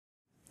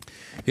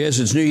Yes,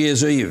 it's New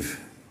Year's Eve.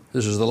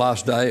 This is the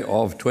last day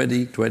of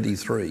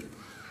 2023. And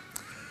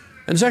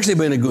it's actually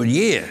been a good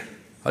year.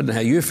 I don't know how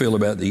you feel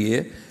about the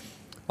year.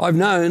 I've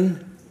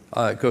known,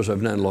 of course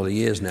I've known a lot of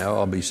years now,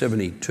 I'll be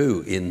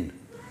 72 in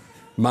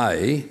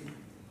May.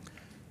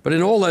 But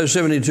in all those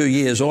 72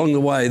 years along the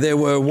way, there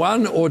were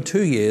 1 or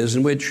 2 years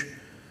in which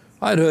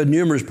I'd heard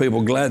numerous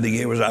people glad the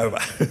year was over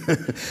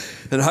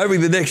and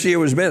hoping the next year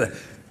was better.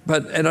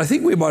 And I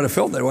think we might have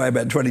felt that way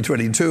about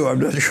 2022, I'm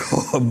not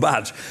sure,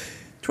 but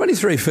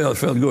 23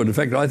 felt good. In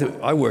fact,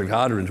 I worked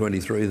harder in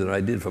 23 than I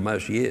did for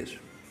most years.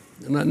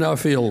 And now I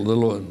feel the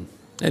Lord,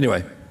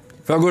 anyway,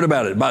 felt good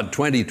about it. But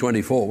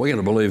 2024, we're going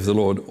to believe the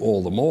Lord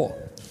all the more.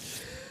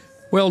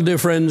 Well, dear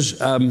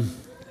friends,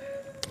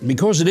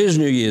 because it is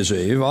New Year's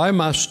Eve, I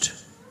must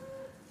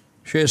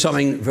share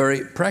something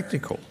very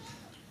practical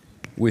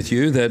with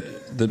you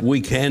that we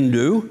can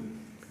do,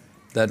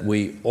 that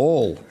we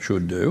all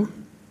should do.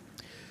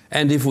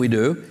 And if we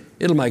do,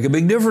 it'll make a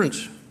big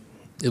difference.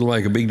 It'll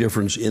make a big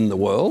difference in the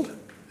world.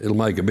 It'll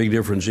make a big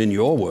difference in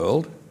your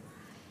world.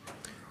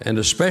 And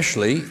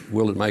especially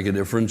will it make a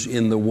difference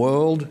in the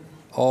world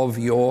of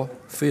your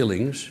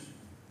feelings,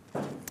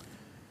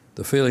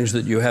 the feelings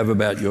that you have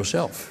about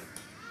yourself.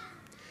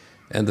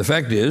 And the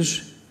fact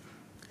is,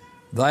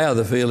 they are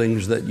the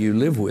feelings that you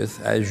live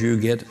with as you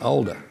get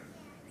older.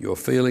 Your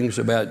feelings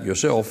about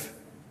yourself,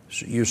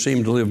 you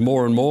seem to live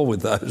more and more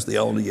with those the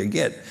older you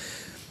get.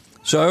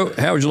 So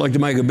how would you like to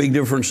make a big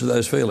difference to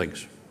those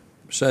feelings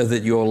so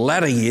that your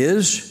latter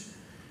years,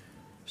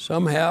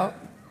 somehow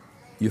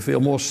you feel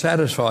more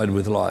satisfied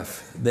with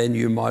life than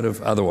you might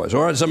have otherwise?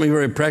 All right, something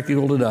very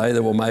practical today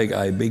that will make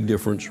a big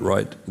difference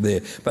right there.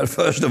 But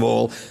first of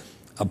all,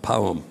 a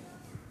poem.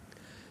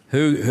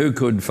 Who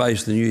could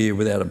face the new year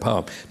without a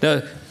poem?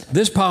 Now,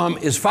 this poem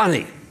is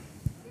funny,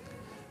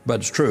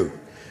 but it's true.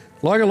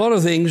 Like a lot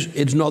of things,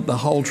 it's not the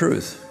whole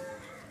truth,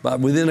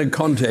 but within a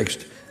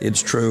context,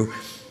 it's true.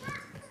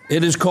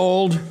 It is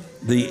called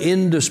The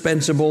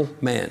Indispensable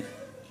Man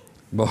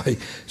by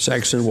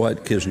Saxon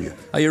White Kisner.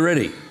 Are you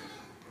ready?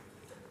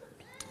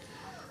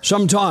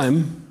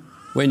 Sometime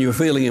when you're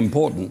feeling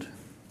important,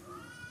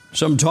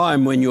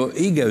 sometime when your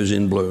ego's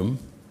in bloom,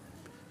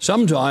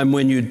 sometime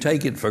when you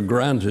take it for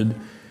granted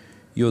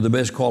you're the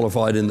best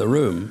qualified in the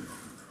room,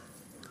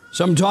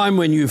 sometime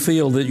when you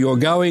feel that your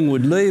going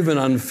would leave an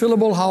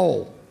unfillable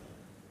hole,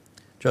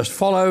 just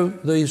follow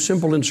these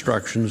simple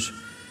instructions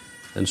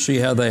and see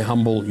how they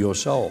humble your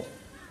soul.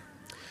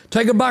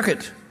 Take a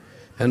bucket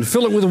and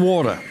fill it with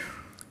water.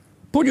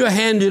 Put your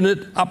hand in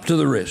it up to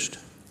the wrist.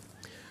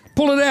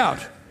 Pull it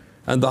out,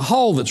 and the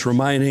hole that's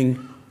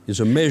remaining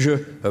is a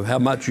measure of how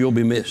much you'll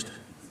be missed.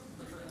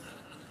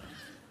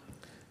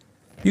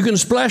 You can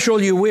splash all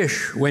you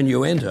wish when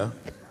you enter.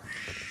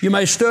 You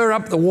may stir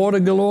up the water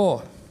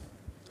galore.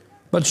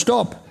 But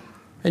stop,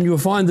 and you'll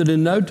find that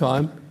in no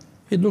time,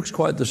 it looks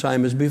quite the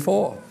same as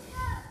before.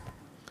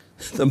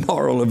 The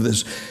moral of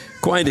this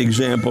quaint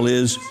example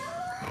is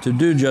to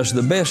do just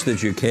the best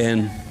that you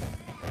can.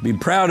 Be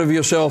proud of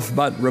yourself,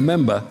 but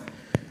remember,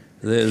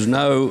 there's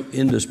no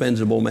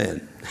indispensable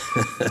man.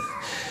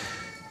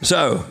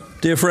 So,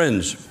 dear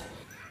friends,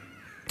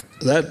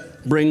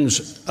 that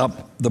brings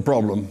up the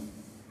problem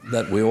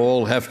that we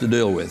all have to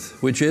deal with,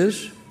 which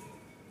is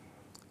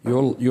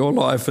your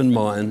life and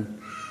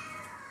mine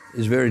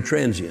is very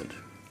transient.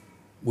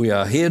 We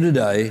are here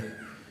today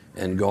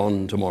and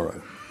gone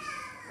tomorrow.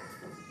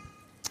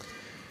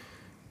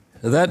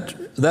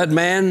 That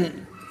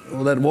man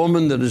or that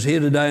woman that is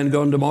here today and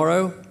gone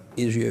tomorrow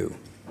is you.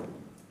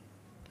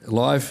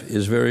 Life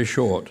is very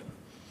short.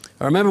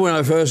 I remember when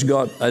I first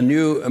got a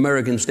New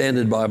American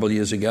Standard Bible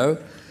years ago,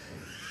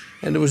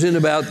 and it was in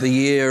about the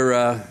year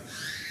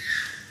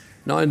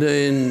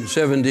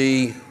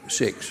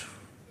 1976.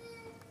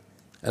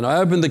 And I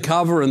opened the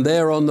cover, and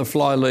there on the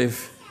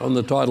flyleaf, on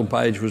the title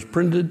page, was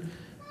printed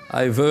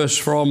a verse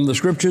from the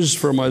Scriptures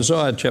from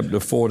Isaiah chapter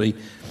 40.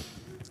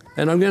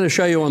 And I'm going to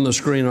show you on the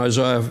screen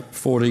Isaiah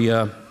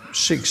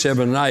 46,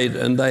 7, and 8,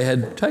 and they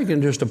had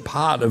taken just a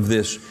part of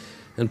this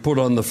and put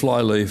on the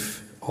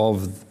flyleaf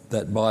of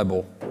that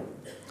Bible.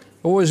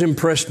 Always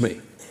impressed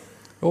me,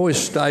 always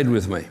stayed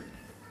with me.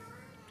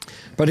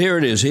 But here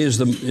it is. Here's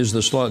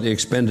the slightly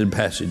expanded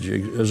passage,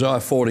 Isaiah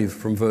 40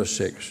 from verse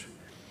 6.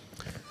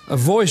 A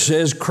voice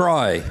says,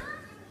 "Cry."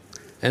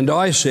 And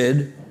I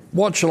said,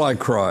 "What shall I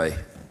cry?"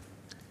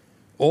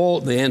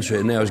 The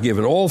answer now is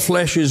given. All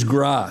flesh is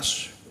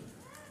grass.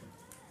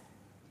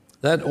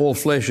 That all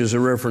flesh is a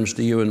reference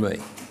to you and me.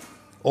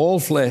 All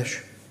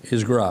flesh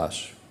is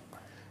grass,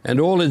 and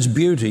all its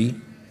beauty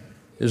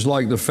is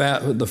like the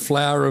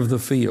flower of the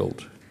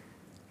field.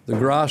 The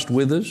grass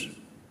withers,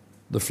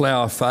 the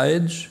flower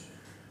fades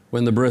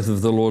when the breath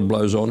of the Lord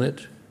blows on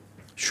it.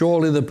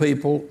 Surely the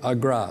people are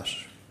grass.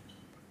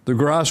 The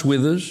grass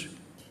withers,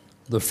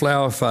 the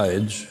flower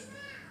fades,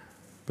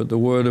 but the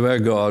word of our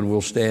God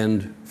will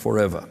stand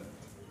forever.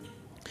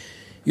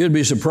 You'd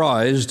be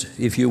surprised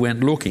if you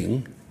went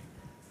looking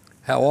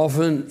how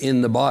often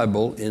in the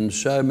Bible, in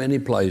so many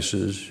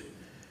places,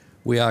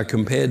 we are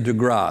compared to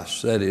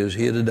grass, that is,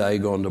 here today,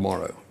 gone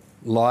tomorrow.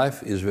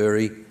 life is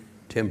very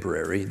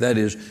temporary. That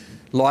is,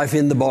 life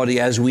in the body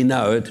as we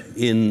know it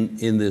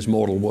in this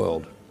mortal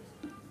world.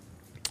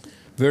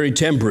 Very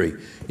temporary.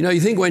 You know,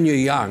 you think when you're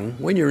young,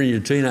 when you're in your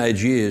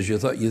teenage years, you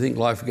think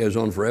life goes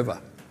on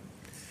forever.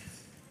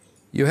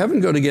 You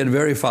haven't got to get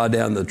very far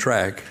down the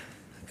track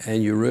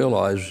and you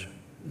realise,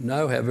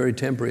 no, how very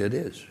temporary it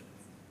is.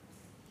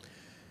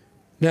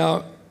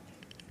 Now,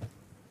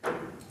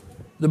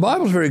 the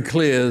Bible's very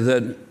clear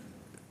that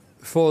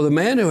for the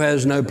man who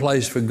has no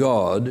place for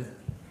God,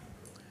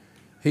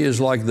 he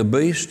is like the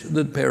beast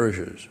that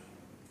perishes.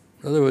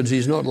 In other words,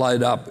 he's not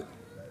laid up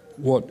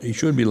what he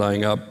should be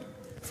laying up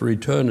for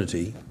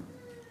eternity.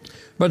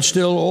 But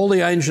still, all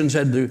the ancients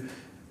had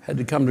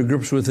to come to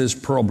grips with this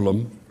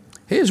problem.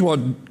 Here's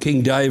what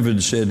King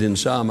David said in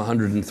Psalm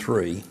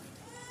 103.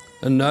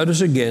 And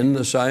notice again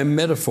the same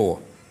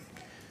metaphor.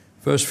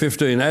 Verse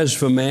 15, as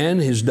for man,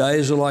 his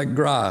days are like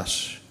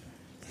grass.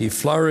 He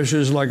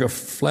flourishes like a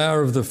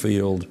flower of the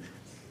field,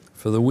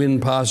 for the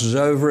wind passes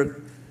over it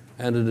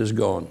and it is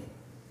gone.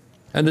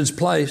 And its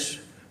place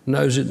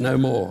knows it no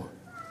more.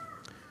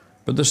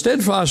 But the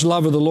steadfast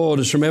love of the Lord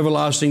is from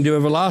everlasting to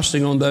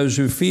everlasting on those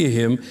who fear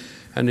him,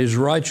 and his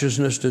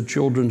righteousness to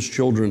children's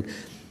children.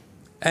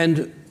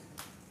 And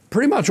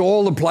pretty much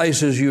all the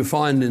places you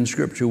find in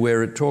Scripture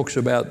where it talks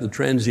about the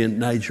transient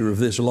nature of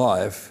this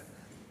life,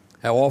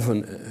 how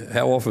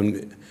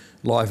often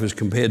life is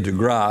compared to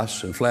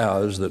grass and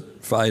flowers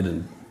that fade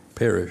and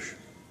perish,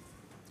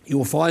 you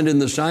will find in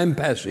the same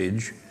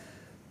passage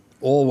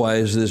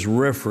always this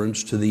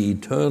reference to the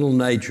eternal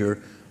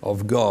nature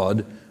of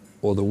God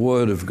or the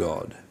Word of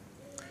God.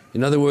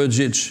 In other words,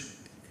 it's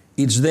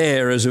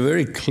there as a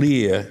very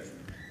clear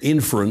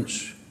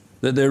inference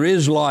that there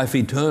is life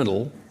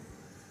eternal,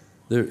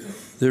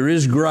 there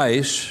is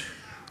grace,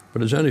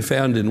 but it's only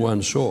found in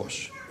one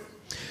source.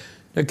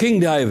 Now, King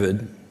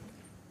David,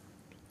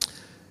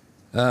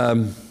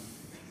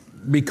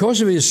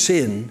 because of his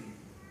sin,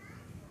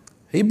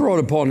 he brought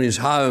upon his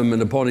home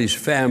and upon his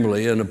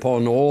family and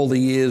upon all the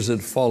years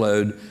that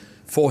followed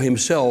for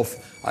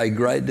himself a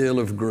great deal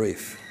of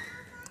grief.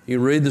 You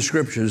read the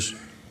Scriptures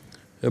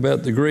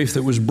about the grief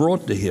that was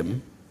brought to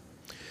him.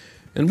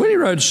 And when he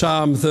wrote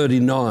Psalm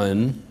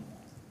 39,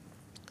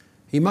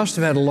 he must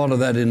have had a lot of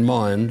that in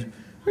mind.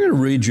 I'm going to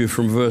read you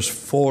from verse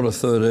 4 to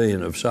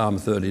 13 of Psalm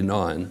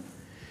 39.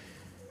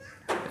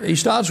 He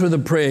starts with a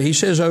prayer. He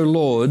says, O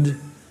Lord,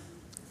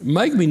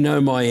 make me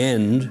know my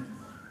end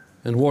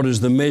and what is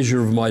the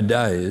measure of my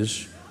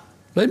days.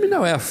 Let me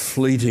know how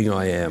fleeting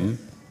I am.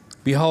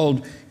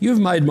 Behold, you've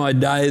made my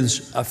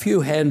days a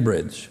few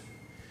handbreadths,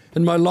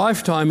 and my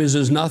lifetime is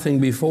as nothing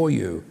before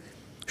you.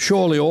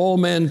 Surely all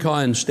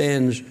mankind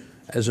stands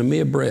as a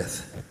mere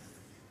breath.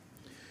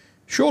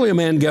 Surely a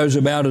man goes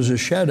about as a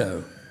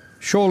shadow.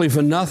 Surely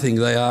for nothing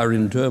they are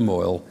in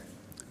turmoil.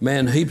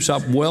 Man heaps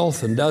up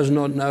wealth and does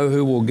not know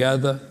who will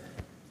gather.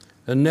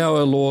 And now,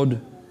 O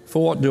Lord,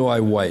 for what do I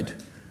wait?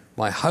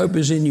 My hope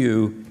is in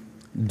you.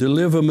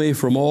 Deliver me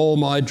from all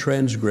my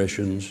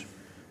transgressions.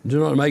 Do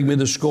not make me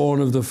the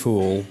scorn of the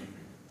fool.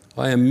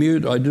 I am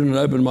mute, I do not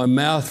open my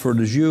mouth, for it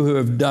is you who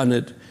have done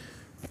it.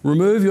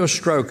 Remove your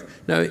stroke.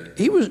 Now,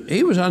 he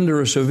was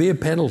under a severe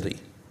penalty.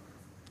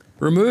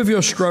 Remove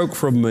your stroke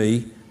from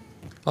me.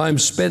 I am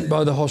spent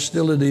by the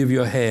hostility of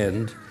your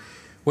hand.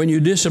 When you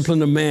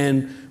discipline a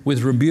man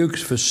with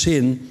rebukes for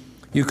sin,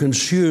 you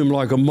consume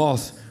like a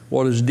moth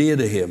what is dear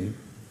to him.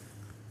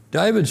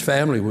 David's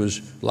family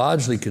was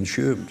largely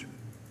consumed,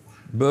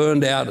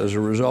 burned out as a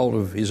result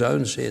of his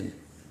own sin.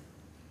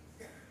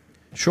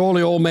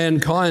 Surely all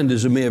mankind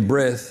is a mere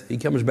breath. He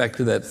comes back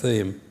to that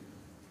theme.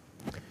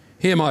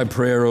 Hear my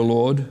prayer, O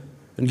Lord,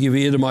 and give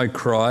ear to my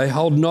cry.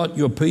 Hold not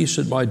your peace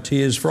at my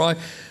tears, for I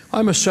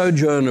am a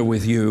sojourner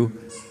with you,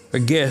 a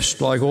guest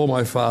like all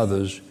my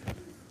fathers.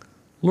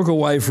 Look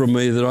away from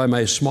me that I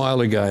may smile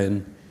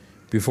again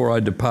before I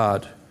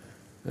depart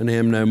and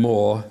am no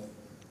more.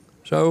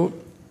 So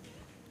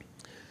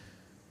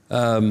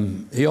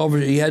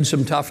he had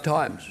some tough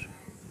times,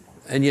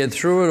 and yet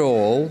through it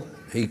all,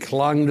 he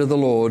clung to the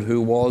Lord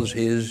who was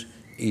his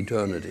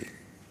eternity,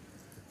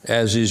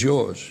 as is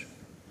yours.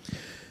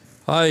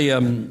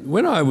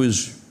 When I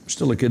was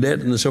still a cadet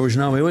in the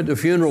Salvation Army, I went to a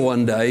funeral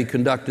one day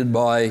conducted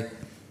by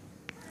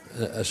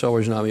a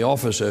Salvation Army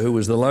officer who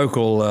was the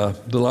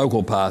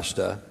local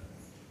pastor.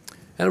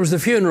 And it was the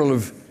funeral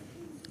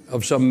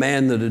of some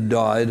man that had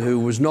died who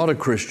was not a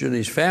Christian.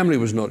 His family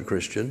was not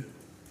Christian.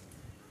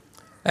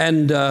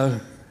 And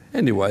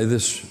anyway,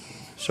 this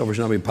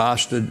Salvation Army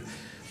pastor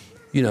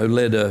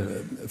led a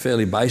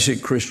fairly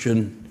basic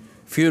Christian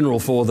funeral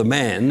for the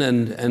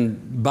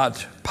man,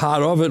 but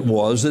part of it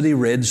was that he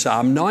read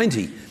Psalm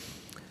 90.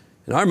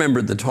 And I remember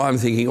at the time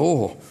thinking,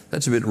 oh,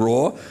 that's a bit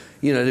raw,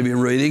 to be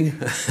reading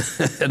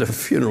at a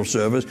funeral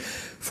service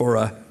for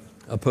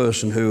a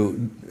person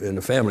who in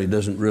a family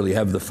doesn't really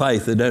have the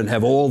faith. They don't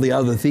have all the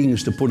other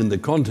things to put in the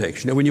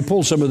context. When you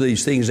pull some of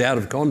these things out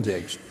of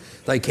context,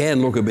 they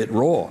can look a bit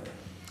raw.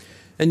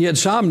 And yet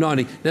Psalm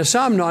 90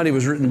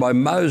 was written by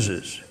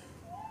Moses.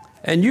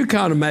 And you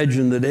can't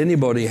imagine that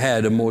anybody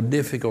had a more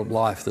difficult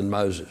life than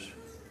Moses.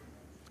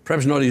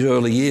 Perhaps not his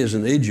early years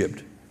in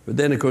Egypt, but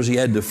then, of course, he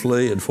had to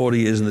flee at 40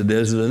 years in the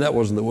desert, and that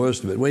wasn't the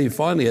worst of it. When he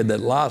finally had that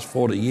last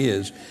 40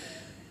 years,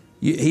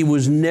 he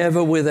was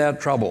never without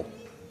trouble.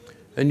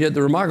 And yet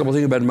the remarkable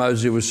thing about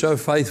Moses, he was so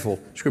faithful.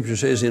 Scripture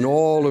says, in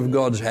all of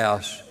God's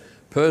house,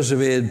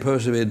 persevered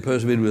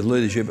with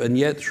leadership, and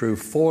yet through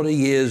 40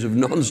 years of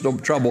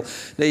non-stop trouble.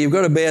 Now, you've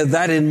got to bear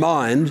that in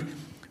mind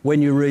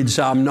when you read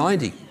Psalm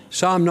 90.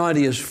 Psalm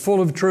 90 is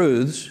full of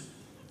truths,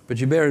 but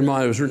you bear in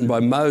mind it was written by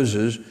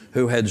Moses,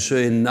 who had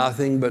seen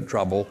nothing but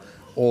trouble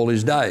all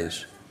his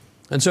days.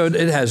 And so it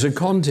has a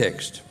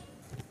context.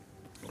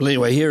 Well,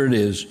 anyway, here it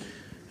is.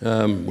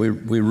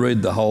 We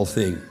read the whole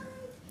thing.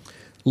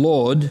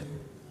 Lord,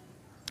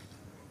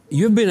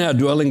 you've been our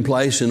dwelling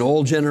place in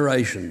all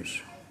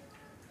generations.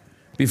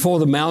 Before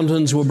the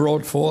mountains were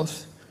brought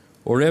forth,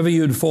 or ever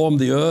you'd formed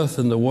the earth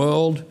and the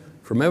world,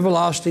 from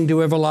everlasting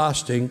to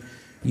everlasting,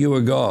 you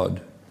are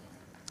God.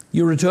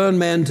 You return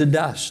man to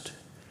dust,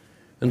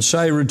 and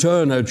say,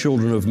 return, O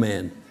children of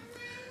man.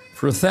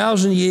 For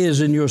 1,000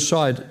 years in your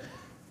sight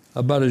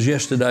are but as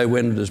yesterday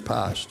when it has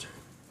passed,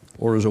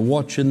 or as a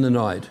watch in the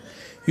night.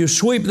 You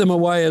sweep them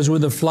away as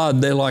with a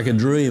flood, they're like a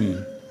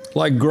dream.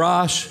 Like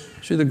grass,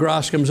 see the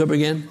grass comes up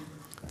again?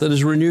 That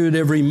is renewed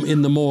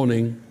in the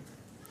morning.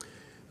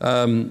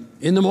 In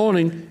the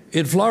morning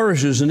it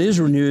flourishes and is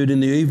renewed, in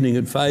the evening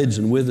it fades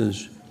and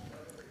withers.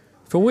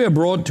 For we are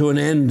brought to an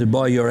end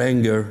by your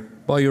anger,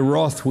 by your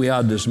wrath we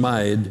are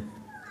dismayed.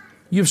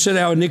 You've set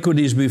our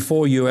iniquities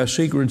before you, our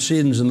secret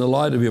sins in the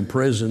light of your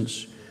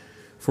presence.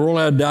 For all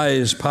our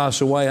days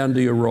pass away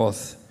under your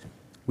wrath.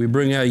 We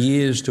bring our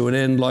years to an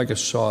end like a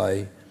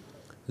sigh.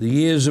 The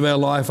years of our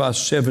life are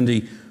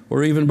 70,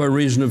 or even by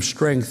reason of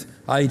strength,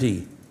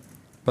 80.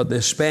 But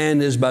their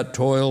span is but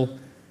toil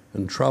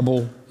and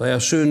trouble. They are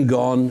soon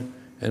gone,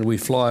 and we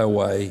fly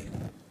away.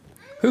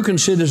 Who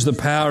considers the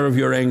power of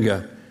your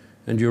anger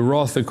and your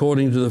wrath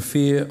according to the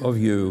fear of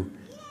you?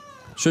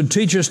 So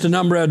teach us to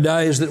number our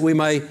days, that we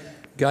may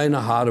gain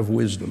a heart of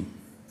wisdom.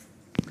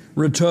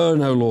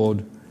 Return, O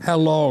Lord. How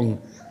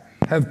long?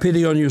 Have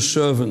pity on your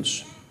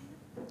servants.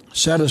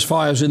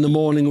 Satisfy us in the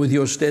morning with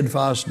your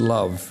steadfast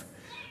love,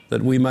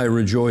 that we may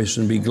rejoice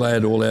and be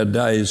glad all our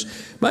days.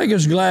 Make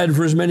us glad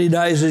for as many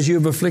days as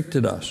you've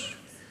afflicted us,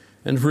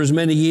 and for as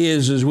many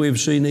years as we've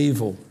seen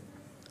evil.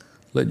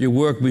 Let your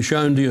work be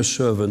shown to your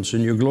servants,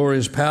 and your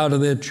glorious power to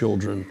their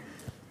children.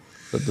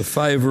 Let the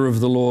favour of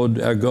the Lord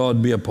our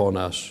God be upon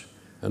us,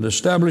 and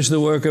establish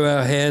the work of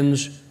our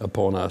hands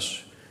upon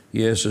us.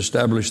 Yes,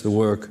 establish the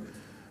work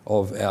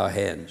of our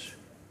hands.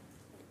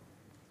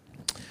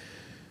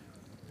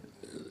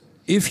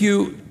 If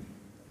you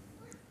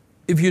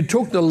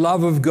took the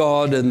love of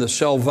God and the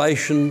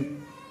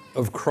salvation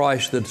of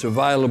Christ that's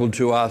available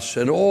to us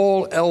and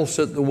all else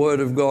that the Word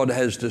of God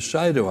has to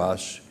say to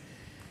us,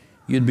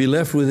 you'd be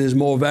left with this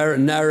more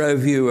narrow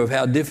view of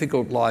how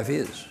difficult life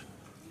is.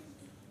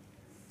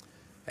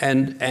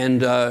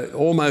 And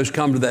almost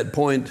come to that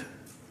point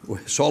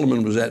where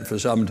Solomon was at for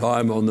some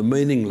time on the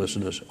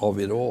meaninglessness of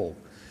it all.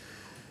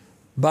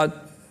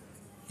 But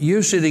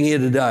you sitting here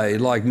today,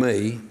 like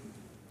me,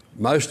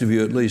 most of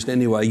you at least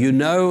anyway, you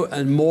know,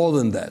 and more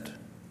than that,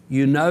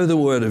 you know the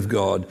Word of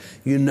God,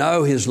 you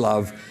know His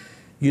love,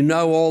 you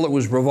know all that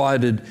was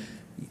provided.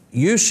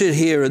 You sit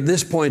here at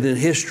this point in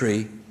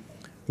history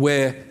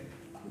where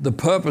the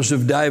purpose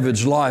of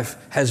David's life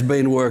has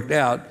been worked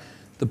out,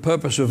 the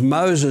purpose of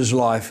Moses'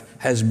 life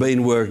has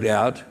been worked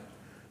out.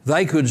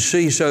 They could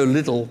see so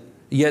little,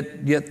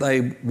 yet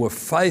they were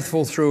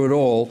faithful through it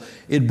all.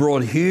 It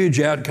brought huge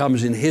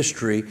outcomes in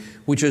history,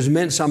 which has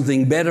meant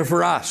something better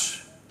for us.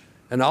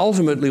 And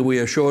ultimately, we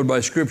are assured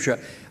by Scripture,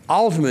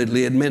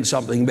 ultimately it meant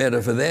something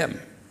better for them.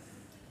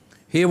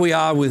 Here we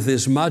are with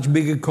this much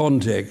bigger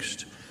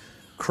context.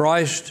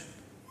 Christ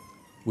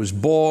was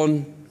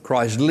born,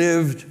 Christ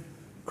lived,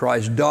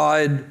 Christ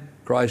died,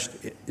 Christ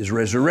is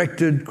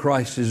resurrected,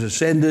 Christ is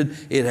ascended.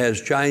 It has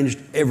changed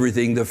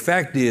everything. The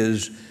fact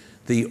is,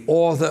 the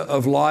author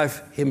of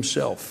life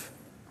himself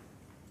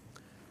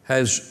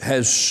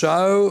has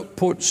so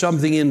put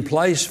something in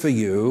place for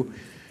you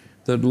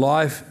that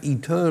life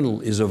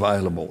eternal is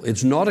available.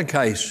 It's not a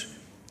case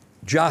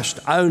just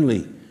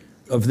only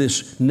of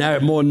this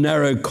more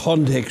narrow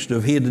context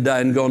of here today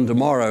and gone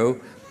tomorrow.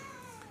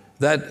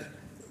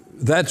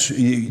 That's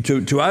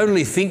to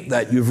only think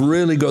that you've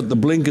really got the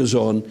blinkers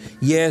on.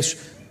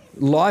 Yes,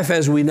 life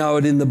as we know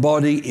it in the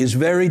body is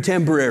very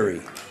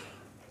temporary.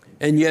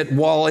 And yet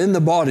while in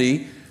the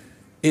body,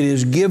 it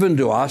is given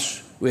to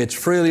us, it's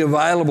freely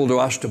available to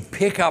us to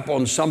pick up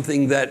on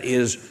something that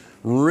is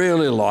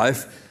really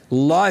life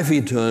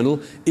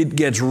eternal. It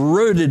gets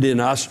rooted in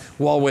us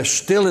while we're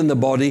still in the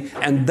body,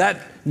 and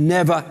that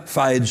never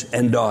fades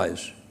and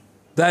dies.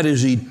 That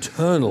is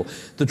eternal.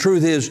 The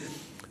truth is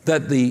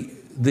that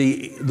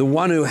the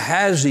one who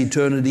has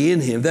eternity in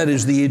him, that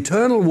is the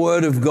eternal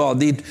Word of God.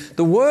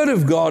 The Word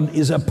of God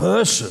is a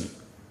person.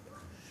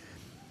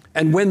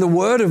 And when the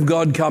Word of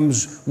God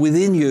comes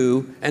within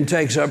you and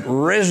takes up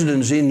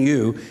residence in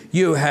you,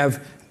 you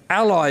have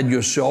allied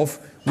yourself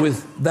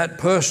with that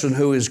person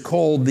who is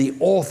called the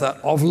author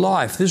of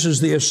life. This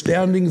is the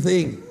astounding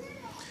thing.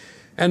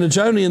 And it's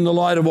only in the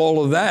light of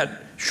all of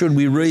that should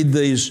we read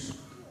these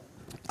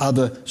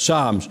other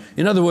Psalms.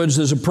 In other words,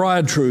 there's a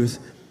prior truth,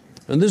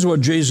 and this is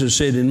what Jesus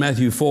said in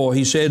Matthew 4.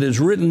 He said, "It's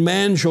written,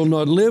 man shall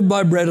not live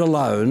by bread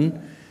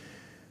alone,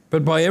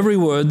 but by every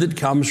word that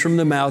comes from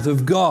the mouth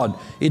of God."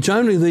 It's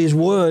only these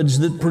words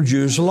that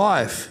produce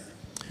life.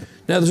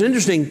 Now, the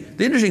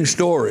interesting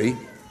story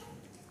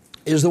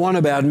is the one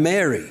about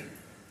Mary.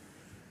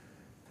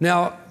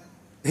 Now,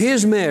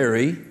 here's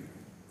Mary,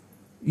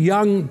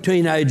 young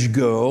teenage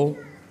girl,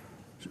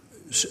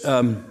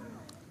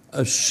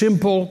 a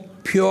simple,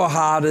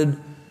 pure-hearted,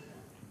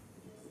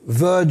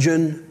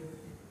 virgin,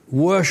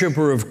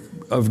 worshipper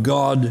of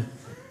God.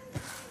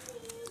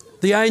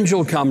 The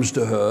angel comes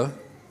to her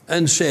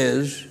and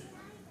says,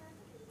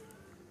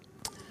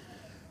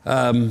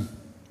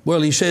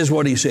 he says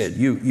what he said.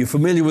 You're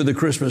familiar with the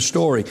Christmas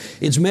story.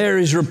 It's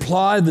Mary's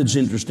reply that's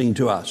interesting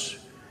to us.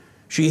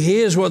 She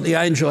hears what the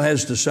angel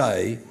has to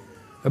say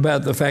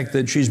about the fact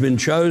that she's been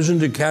chosen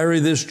to carry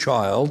this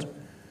child.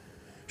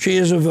 She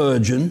is a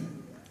virgin.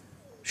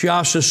 She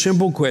asks a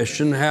simple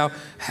question,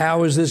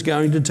 how is this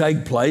going to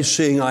take place,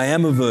 seeing I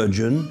am a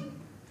virgin?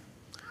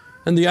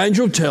 And the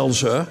angel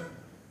tells her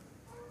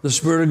the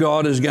Spirit of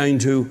God is going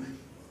to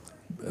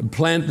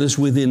plant this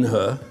within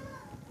her.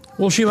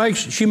 Well, she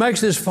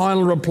makes this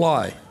final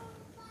reply.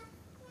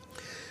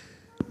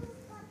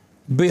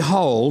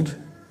 "Behold,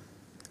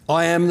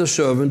 I am the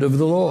servant of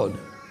the Lord.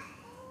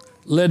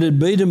 Let it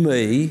be to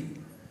me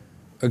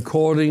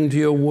according to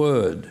your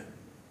word."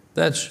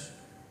 That's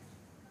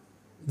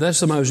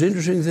the most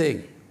interesting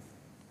thing.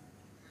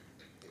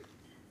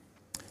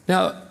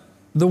 Now,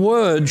 the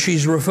word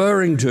she's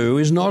referring to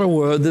is not a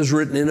word that's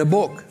written in a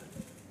book.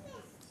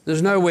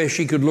 There's nowhere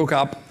she could look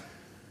up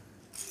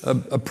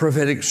a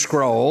prophetic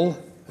scroll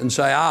and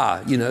say,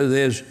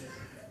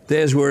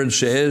 there's where it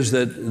says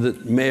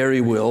that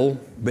Mary will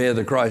bear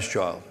the Christ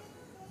child.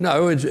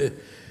 No,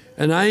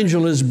 an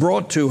angel has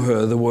brought to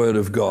her the Word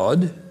of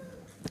God.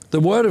 The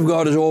Word of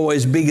God is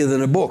always bigger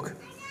than a book.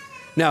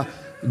 Now,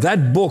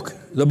 that book,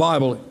 the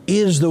Bible,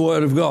 is the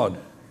Word of God.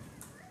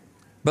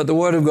 But the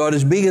Word of God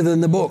is bigger than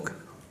the book.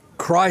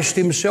 Christ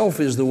himself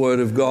is the Word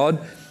of God.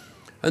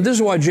 And this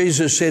is why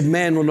Jesus said,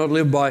 man will not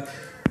live by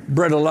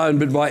bread alone,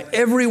 but by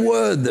every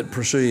word that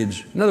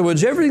proceeds. In other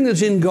words, everything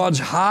that's in God's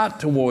heart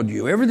toward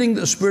you, everything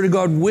that the Spirit of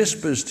God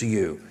whispers to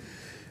you,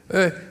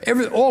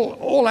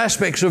 all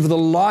aspects of the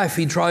life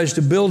he tries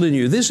to build in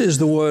you. This is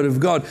the Word of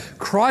God.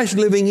 Christ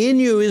living in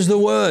you is the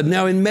Word.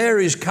 Now, in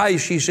Mary's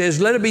case, she says,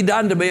 let it be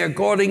done to me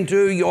according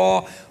to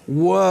your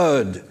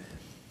word.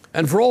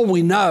 And for all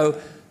we know,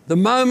 the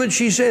moment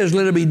she says,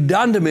 let it be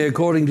done to me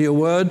according to your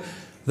word,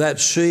 that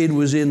seed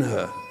was in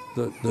her.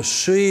 The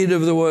seed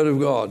of the Word of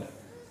God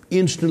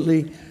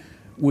instantly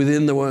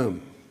within the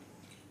womb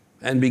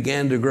and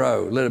began to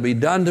grow. Let it be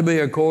done to me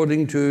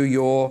according to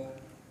your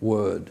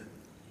word.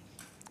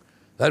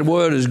 That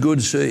word is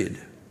good seed.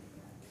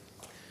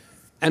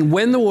 And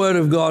when the Word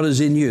of God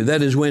is in you,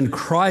 that is when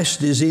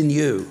Christ is in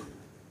you,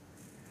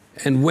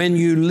 and when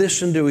you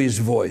listen to his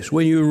voice,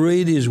 when you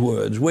read his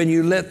words, when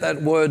you let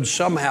that word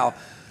somehow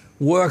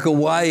work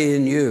away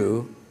in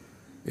you,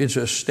 it's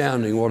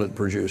astounding what it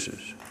produces.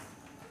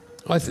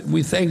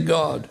 We thank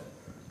God.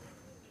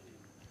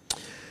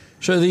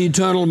 So the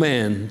eternal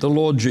man, the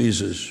Lord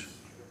Jesus,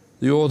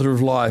 the author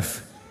of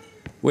life,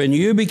 when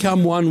you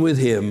become one with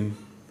him,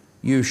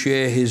 you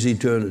share his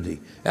eternity.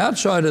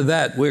 Outside of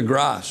that, we're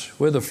grass.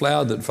 We're the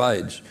flower that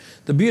fades.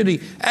 The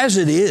beauty, as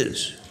it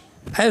is,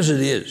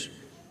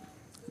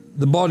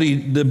 the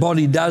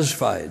body does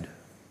fade.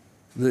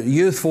 The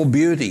youthful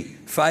beauty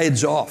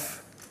fades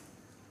off.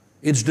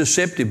 It's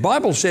deceptive.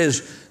 Bible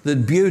says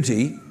that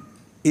beauty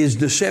is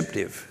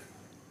deceptive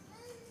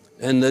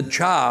and that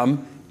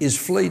charm is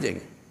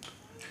fleeting.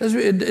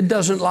 It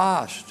doesn't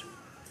last.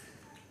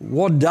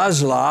 What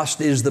does last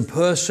is the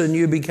person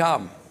you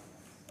become.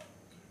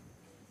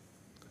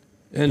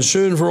 And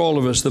soon for all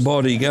of us, the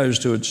body goes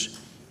to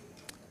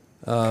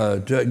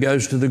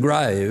the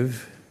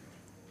grave.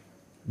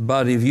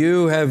 But if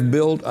you have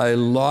built a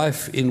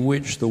life in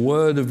which the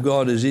Word of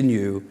God is in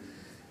you,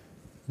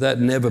 that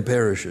never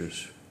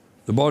perishes.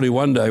 The body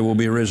one day will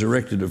be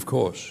resurrected, of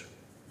course.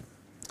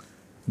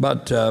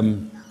 But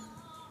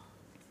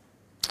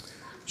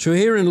so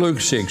here in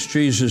Luke 6,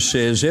 Jesus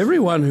says,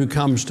 everyone who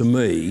comes to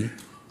me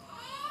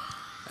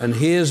and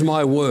hears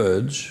my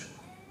words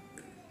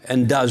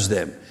and does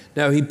them.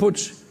 Now he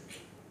puts,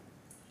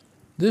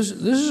 this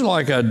is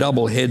like a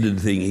double-headed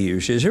thing here.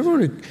 He says,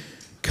 everyone who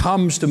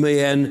comes to me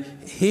and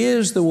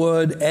hears the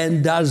word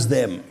and does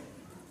them.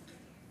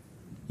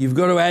 You've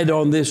got to add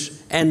on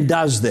this, and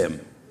does them.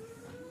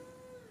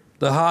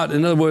 The heart,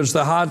 in other words,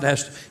 the heart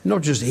has to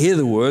not just hear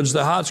the words,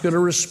 the heart's got to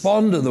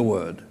respond to the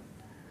word.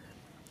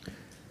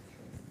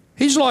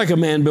 He's like a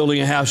man building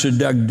a house who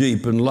dug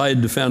deep and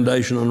laid the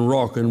foundation on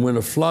rock, and when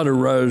a flood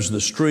arose, the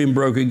stream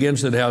broke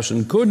against that house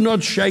and could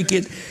not shake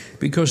it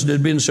because it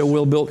had been so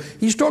well built.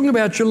 He's talking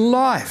about your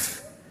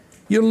life.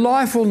 Your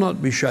life will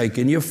not be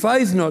shaken, your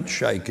faith not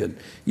shaken,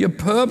 your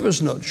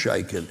purpose not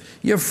shaken,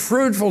 your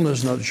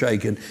fruitfulness not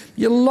shaken.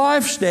 Your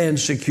life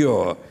stands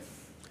secure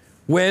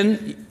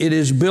when it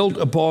is built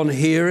upon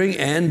hearing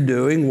and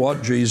doing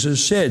what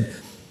Jesus said.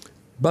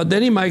 But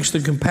then he makes the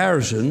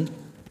comparison.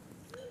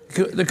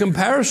 The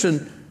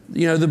comparison,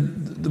 you know,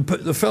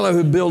 the fellow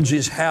who builds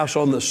his house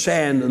on the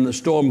sand and the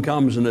storm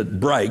comes and it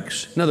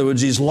breaks. In other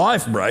words, his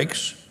life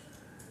breaks.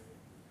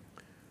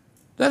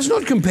 That's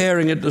not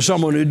comparing it to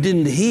someone who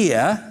didn't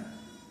hear.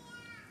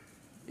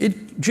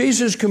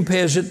 Jesus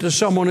compares it to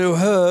someone who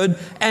heard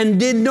and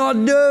did not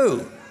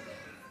do.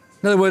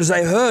 In other words,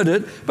 they heard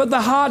it, but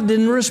the heart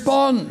didn't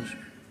respond.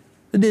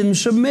 It didn't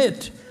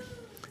submit.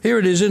 Here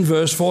it is in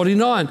verse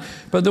 49.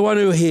 But the one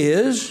who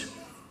hears,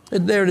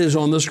 there it is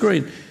on the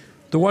screen.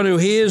 The one who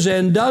hears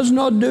and does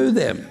not do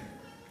them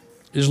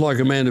is like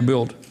a man who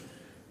built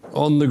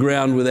on the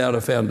ground without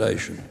a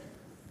foundation.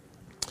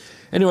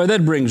 Anyway,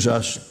 that brings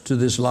us to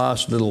this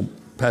last little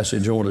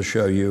passage I want to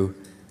show you,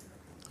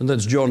 and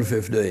that's John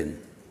 15.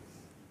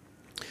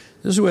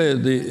 This is where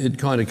it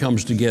kind of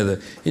comes together.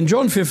 In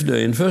John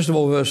 15, first of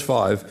all, verse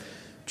 5,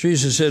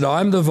 Jesus said, I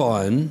am the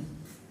vine,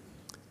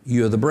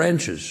 you are the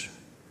branches.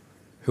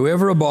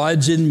 Whoever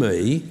abides in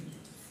me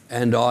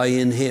and I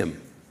in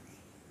him.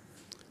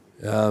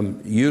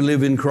 You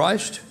live in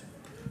Christ,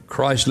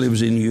 Christ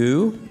lives in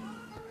you.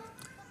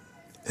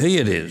 He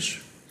it is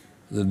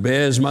that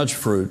bears much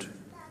fruit,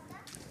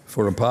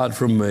 for apart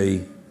from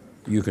me,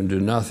 you can do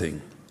nothing.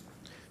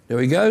 Now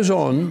he goes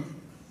on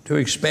to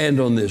expand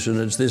on this, and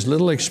it's this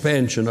little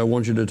expansion I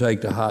want you to take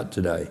to heart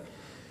today.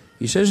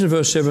 He says in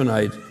verse 7,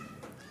 8,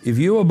 if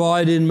you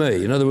abide in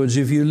me, in other words,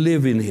 if you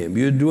live in him,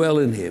 you dwell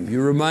in him,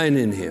 you remain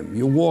in him,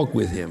 you walk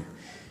with him.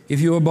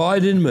 If you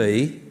abide in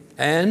me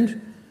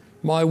and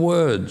my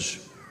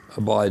words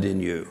abide in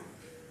you.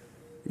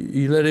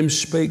 You let him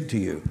speak to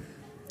you.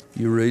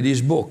 You read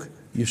his book.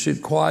 You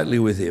sit quietly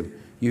with him.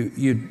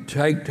 You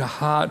take to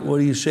heart what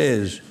he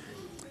says.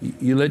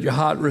 You let your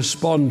heart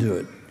respond to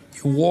it.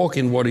 You walk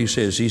in what he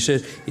says. He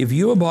says, if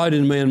you abide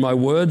in me and my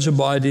words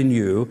abide in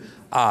you,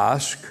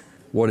 ask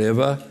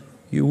whatever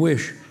you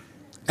wish,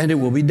 and it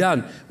will be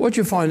done. What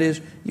you find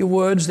is your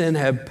words then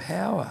have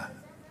power.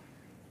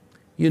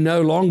 You're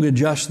no longer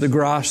just the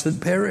grass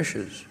that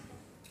perishes.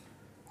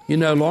 You're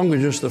no longer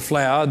just the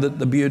flower that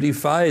the beauty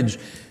fades.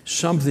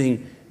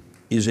 Something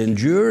is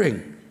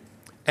enduring.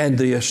 And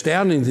the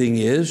astounding thing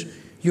is,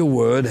 your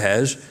word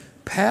has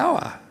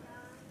power.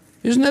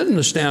 Isn't that an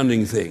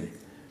astounding thing?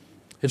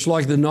 It's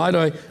like the night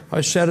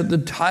I sat at the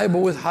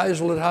table with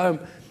Hazel at home,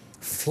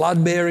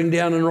 flood bearing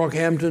down in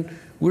Rockhampton.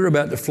 We were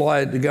about to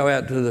fly to go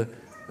out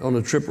on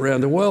a trip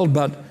around the world,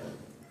 but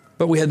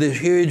we had this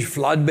huge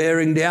flood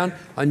bearing down.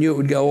 I knew it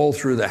would go all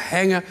through the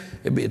hangar.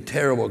 It'd be a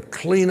terrible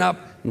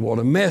clean-up, and what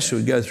a mess. It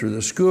would go through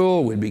the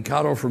school. We'd be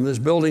cut off from this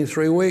building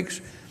 3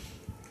 weeks.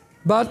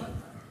 But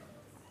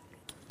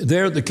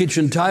there at the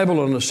kitchen table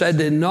on a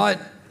Saturday night,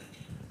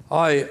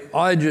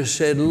 I just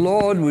said,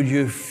 Lord, would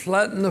you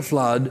flatten the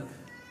flood?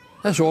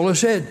 That's all I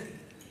said.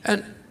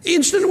 And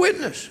instant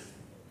witness.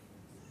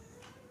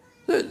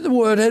 The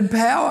word had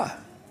power.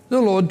 The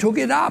Lord took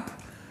it up.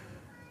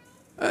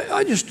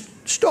 I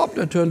just stopped.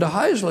 I turned to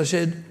Hazel. I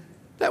said,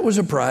 that was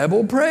a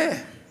prayable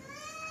prayer.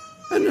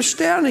 An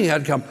astounding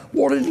outcome.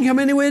 Water didn't come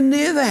anywhere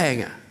near the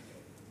hangar.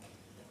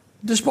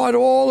 Despite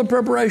all the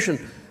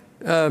preparation.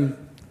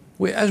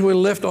 As we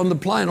left on the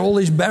plane, all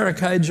these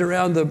barricades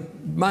around the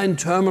main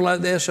terminal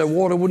out there so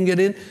water wouldn't get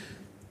in.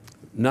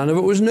 None of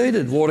it was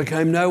needed. Water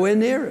came nowhere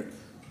near it.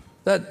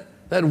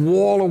 That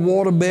wall of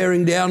water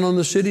bearing down on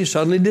the city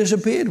suddenly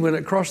disappeared when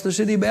it crossed the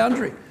city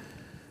boundary.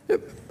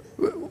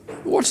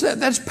 What's that?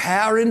 That's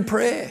power in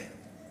prayer.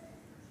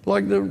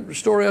 Like the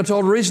story I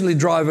told recently,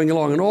 driving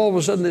along, and all of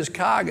a sudden this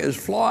car goes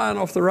flying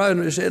off the road,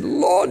 and I said,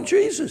 Lord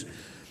Jesus.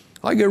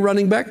 I go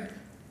running back.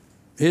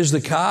 Here's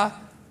the car,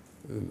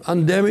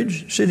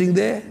 undamaged, sitting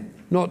there,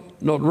 not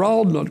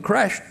rolled, not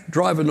crashed,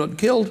 driver not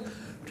killed,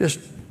 just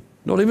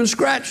not even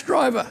scratched,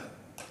 driver.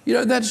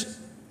 You know,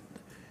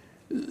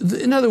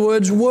 in other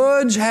words,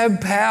 words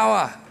have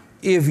power.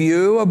 If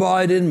you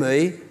abide in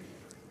me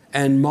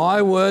and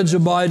my words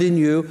abide in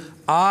you,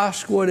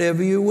 ask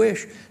whatever you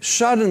wish.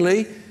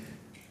 Suddenly,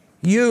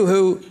 you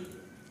who,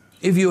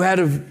 if you had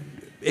have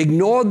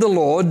ignored the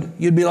Lord,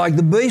 you'd be like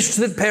the beasts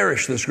that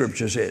perish, the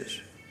scripture says.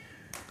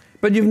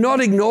 But you've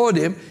not ignored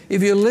him.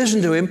 If you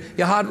listen to him,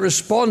 your heart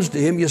responds to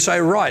him. You say,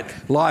 right,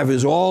 life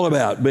is all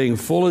about being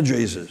full of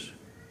Jesus,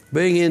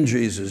 being in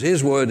Jesus,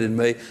 his word in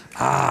me.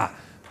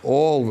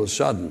 All of a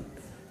sudden,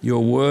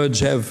 your words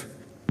have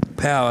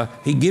power.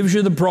 He gives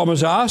you the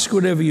promise, ask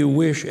whatever you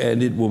wish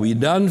and it will be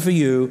done for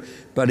you.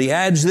 But he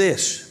adds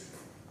this,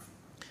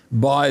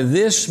 by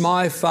this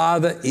my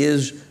Father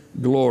is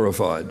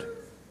glorified,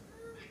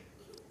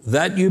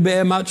 that you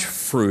bear much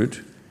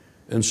fruit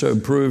and so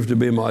prove to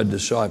be my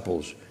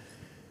disciples.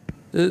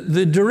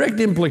 The direct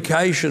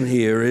implication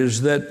here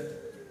is that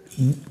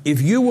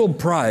if you will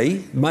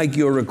pray, make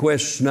your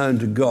requests known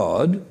to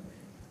God,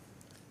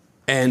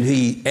 and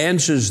he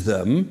answers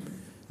them,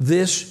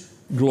 this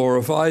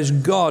glorifies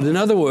God. In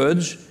other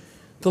words,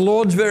 the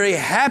Lord's very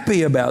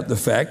happy about the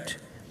fact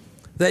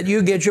that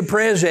you get your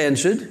prayers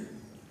answered.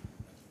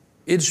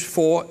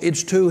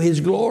 It's to His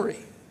glory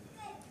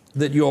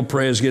that your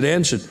prayers get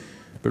answered.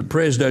 But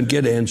prayers don't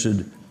get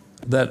answered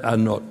that are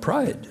not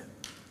prayed.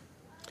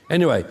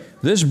 Anyway,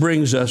 this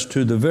brings us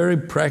to the very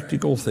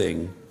practical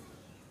thing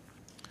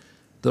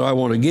that I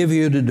want to give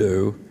you to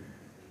do,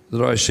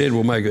 that I said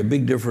will make a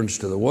big difference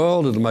to the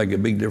world, it'll make a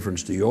big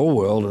difference to your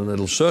world, and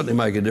it'll certainly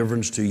make a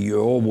difference to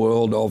your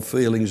world of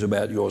feelings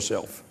about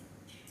yourself.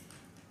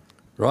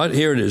 Right?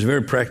 Here it is, a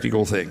very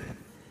practical thing.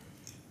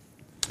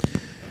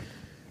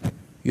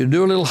 You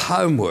do a little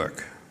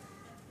homework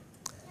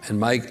and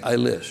make a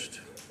list.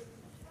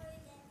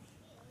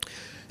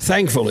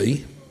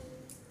 Thankfully,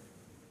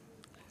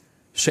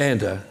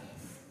 Santa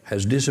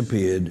has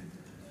disappeared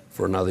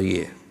for another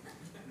year.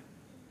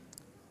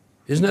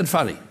 Isn't that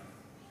funny?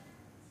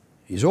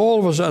 He's all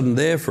of a sudden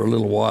there for a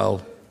little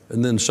while,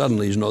 and then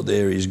suddenly he's not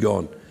there, he's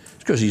gone. It's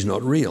because he's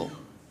not real.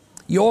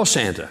 You're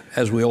Santa,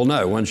 as we all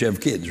know, once you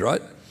have kids,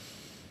 right?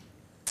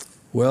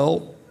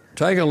 Well,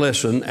 take a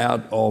lesson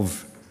out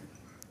of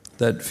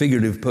that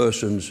figurative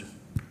person's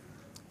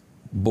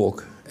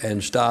book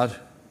and start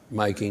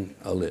making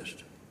a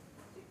list.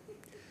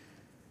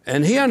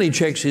 And he only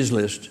checks his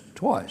list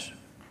twice.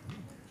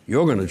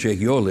 You're going to check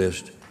your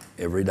list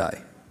every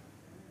day.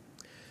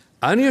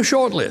 Only a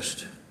short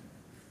list.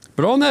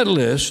 But on that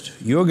list,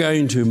 you're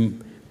going to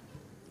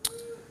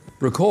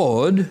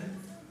record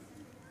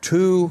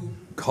two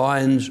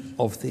kinds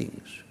of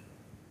things.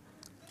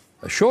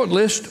 A short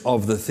list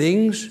of the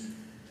things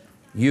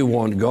you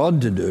want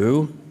God to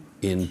do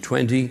in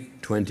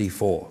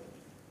 2024.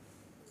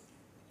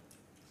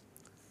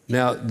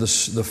 Now, the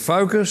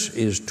focus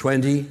is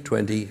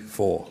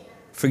 2024.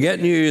 Forget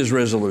New Year's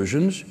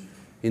resolutions.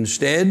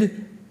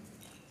 Instead,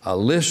 a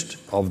list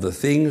of the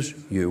things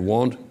you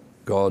want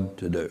God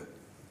to do.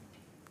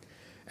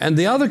 And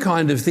the other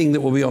kind of thing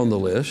that will be on the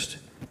list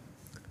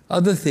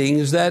are the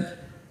things that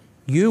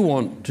you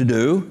want to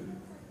do,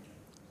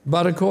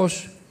 but of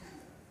course,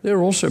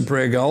 they're also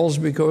prayer goals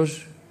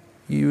because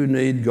you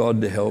need God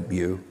to help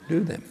you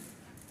do them.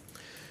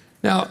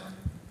 Now,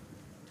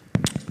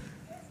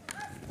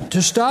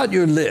 to start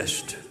your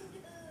list,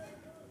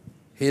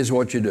 here's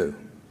what you do.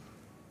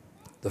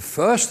 The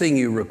first thing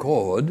you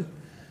record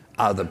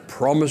are the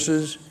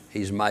promises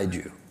He's made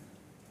you.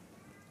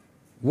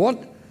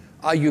 What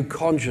are you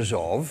conscious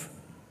of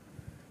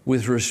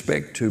with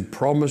respect to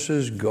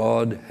promises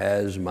God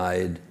has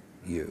made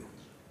you?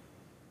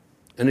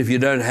 And if you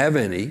don't have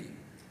any,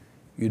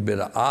 you'd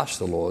better ask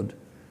the Lord,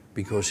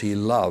 because He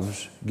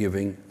loves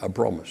giving a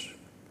promise,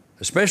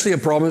 especially a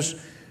promise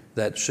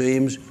that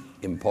seems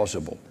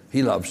impossible.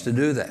 He loves to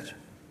do that.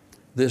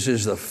 This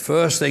is the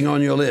first thing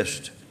on your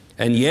list.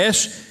 And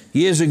yes,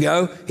 years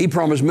ago, He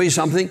promised me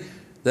something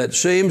that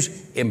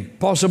seems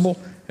impossible,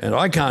 and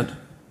I can't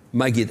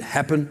make it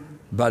happen,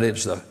 but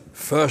it's the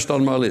first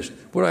on my list.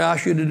 Would I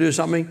ask you to do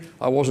something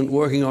I wasn't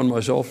working on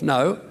myself?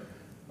 No.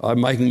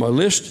 I'm making my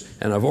list,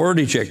 and I've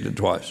already checked it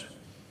twice.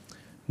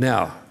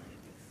 Now,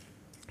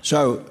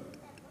 so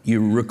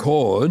you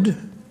record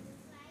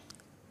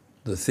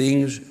the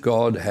things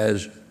God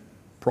has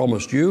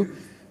promised you,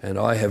 and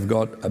I have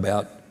got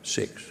about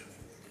 6.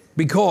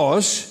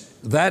 Because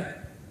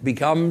that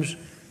becomes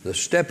the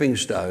stepping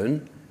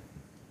stone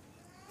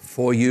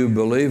for you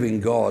believing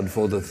God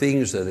for the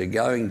things that are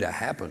going to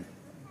happen,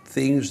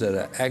 things that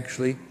are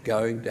actually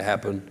going to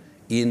happen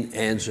in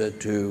answer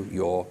to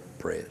your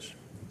prayers.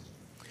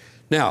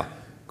 Now,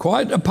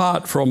 quite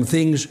apart from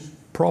things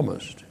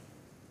promised,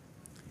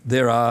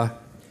 there are,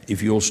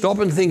 if you'll stop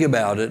and think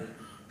about it,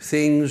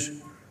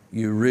 things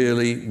you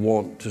really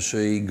want to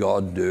see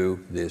God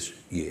do this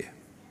year.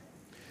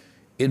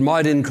 It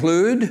might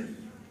include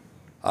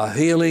a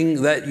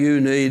healing that you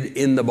need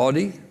in the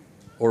body,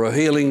 or a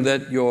healing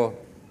that your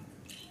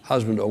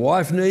husband or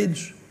wife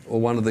needs,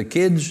 or one of the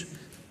kids.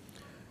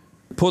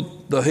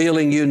 Put the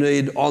healing you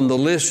need on the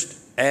list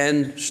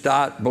and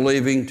start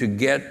believing to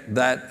get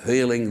that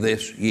healing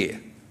this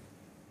year.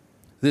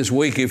 This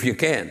week if you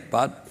can,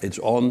 but it's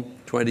on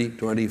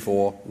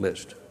 2024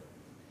 list.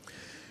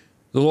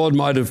 The Lord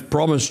might have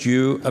promised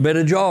you a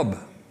better job,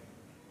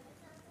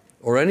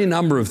 or any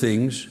number of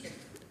things.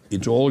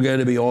 It's all going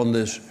to be on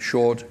this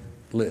short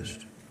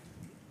list.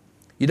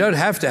 You don't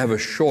have to have a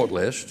short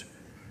list,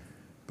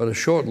 but a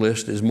short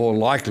list is more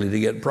likely to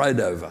get prayed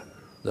over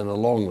than a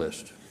long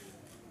list.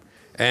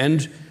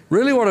 And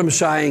really what I'm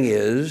saying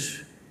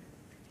is,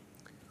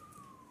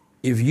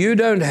 if you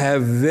don't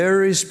have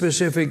very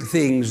specific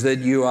things that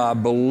you are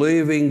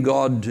believing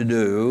God to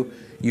do,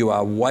 you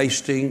are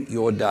wasting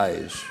your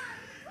days.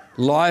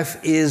 Life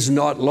is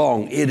not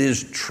long. It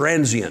is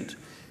transient.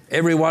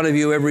 Every one of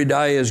you every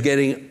day is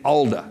getting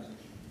older.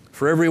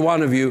 For every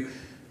one of you,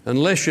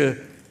 unless you're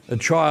a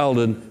child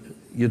and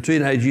your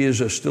teenage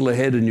years are still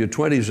ahead and your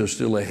 20s are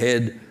still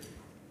ahead,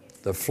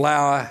 the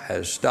flower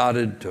has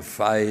started to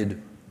fade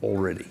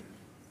already.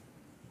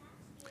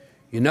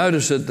 You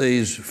notice that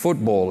these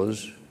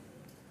footballers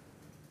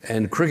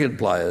and cricket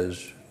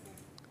players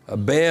are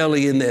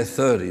barely in their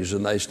 30s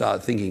and they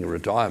start thinking of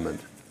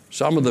retirement.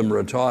 Some of them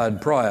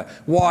retired prior.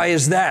 Why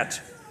is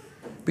that?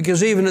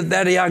 Because even at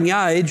that young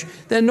age,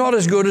 they're not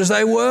as good as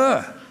they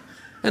were.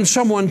 And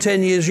someone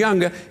 10 years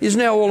younger is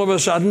now all of a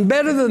sudden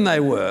better than they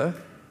were.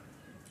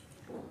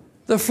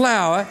 The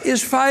flower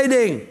is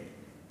fading.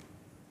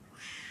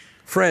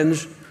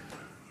 Friends,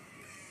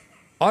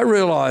 I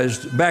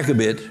realised back a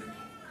bit,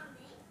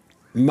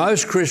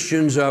 most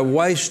Christians are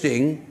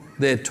wasting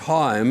their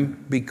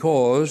time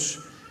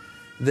because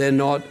they're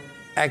not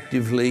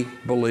actively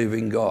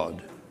believing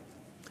God.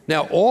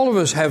 Now, all of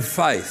us have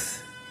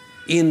faith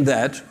in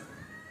that.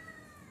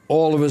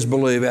 All of us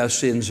believe our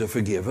sins are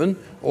forgiven.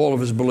 All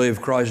of us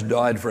believe Christ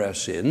died for our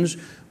sins.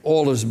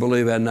 All of us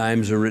believe our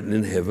names are written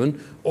in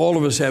heaven. All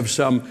of us have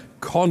some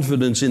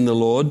confidence in the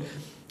Lord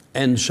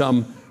and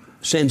some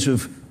sense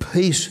of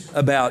peace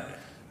about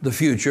the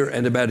future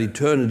and about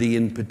eternity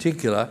in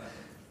particular.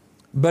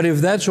 But if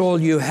that's all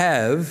you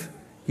have,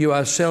 you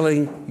are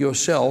selling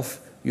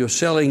yourself, you're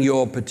selling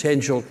your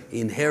potential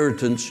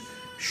inheritance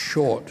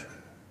short.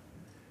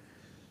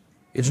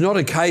 It's not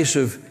a case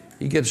of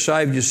you get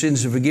saved, your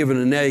sins are forgiven,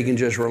 and now you can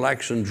just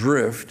relax and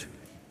drift.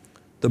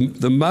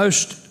 The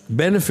most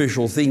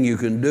beneficial thing you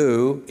can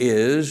do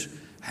is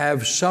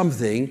have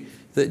something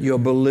that you're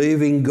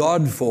believing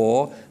God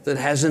for that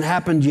hasn't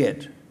happened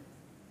yet.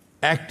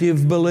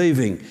 Active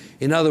believing.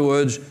 In other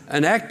words,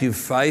 an active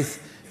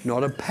faith,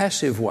 not a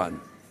passive one.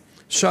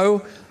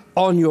 So,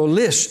 on your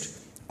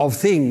list of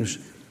things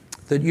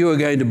that you are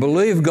going to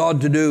believe God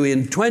to do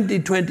in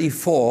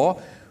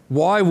 2024,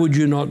 why would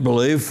you not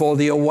believe for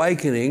the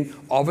awakening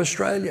of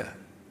Australia?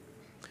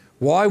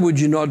 Why would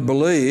you not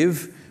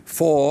believe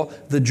for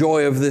the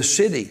joy of this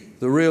city,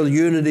 the real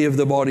unity of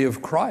the body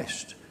of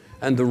Christ,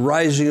 and the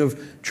raising of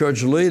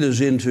church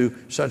leaders into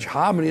such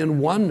harmony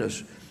and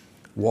oneness?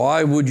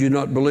 Why would you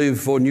not believe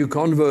for new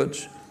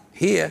converts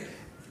here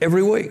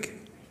every week?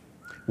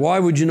 Why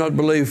would you not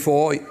believe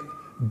for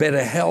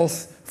better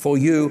health for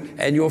you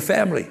and your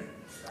family?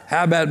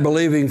 How about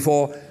believing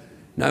for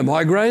no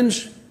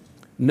migraines,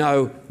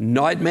 no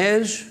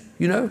nightmares,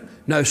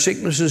 no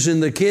sicknesses in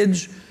the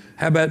kids?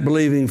 How about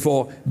believing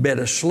for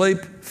better sleep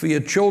for your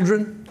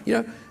children?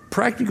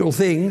 Practical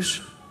things,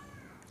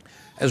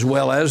 as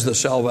well as the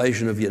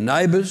salvation of your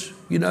neighbours,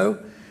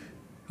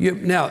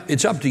 Now,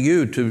 it's up to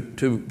you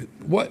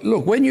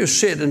look, when you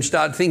sit and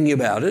start thinking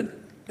about it,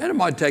 and it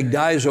might take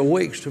days or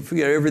weeks to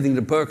figure everything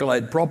to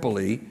percolate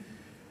properly,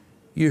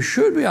 you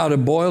should be able to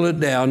boil it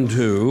down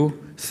to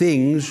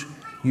things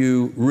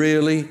you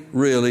really,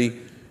 really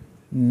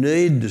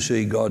need to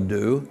see God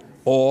do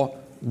or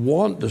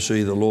want to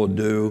see the Lord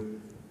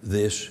do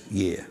this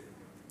year.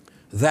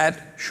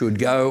 That should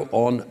go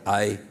on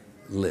a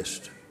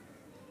list.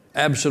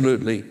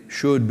 Absolutely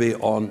should be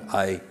on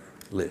a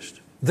list.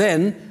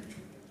 Then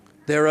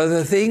there are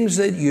the things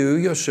that you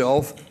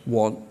yourself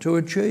want to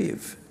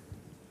achieve.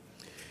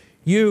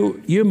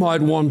 You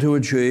might want to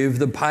achieve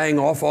the paying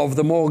off of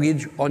the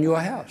mortgage on your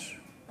house.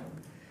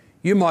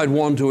 You might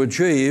want to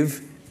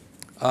achieve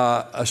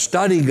a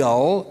study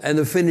goal and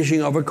the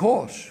finishing of a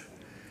course.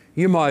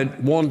 You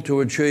might want to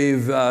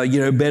achieve,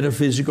 better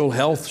physical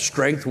health,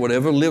 strength,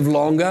 whatever, live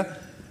longer.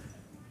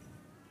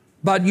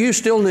 But you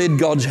still need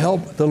God's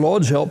help, the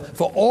Lord's help,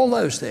 for all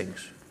those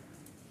things.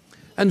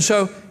 And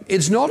so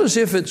it's not as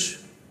if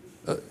it's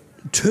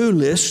two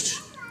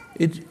lists.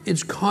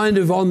 It's kind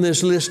of on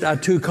this list are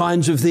two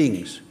kinds of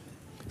things.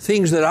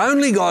 Things that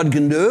only God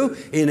can do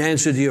in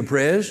answer to your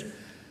prayers,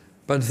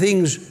 but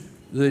things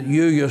that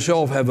you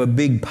yourself have a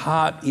big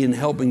part in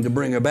helping to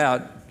bring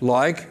about,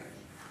 like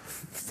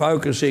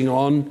focusing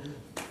on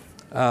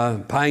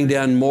paying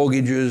down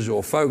mortgages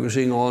or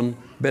focusing on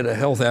better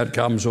health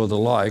outcomes or the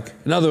like.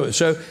 In other words,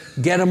 so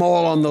get them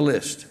all on the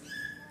list.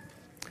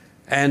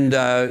 And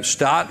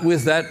start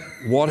with that,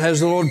 what has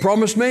the Lord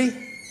promised me?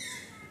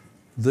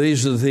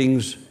 These are the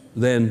things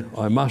then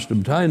I must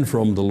obtain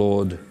from the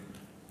Lord.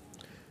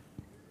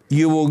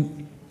 You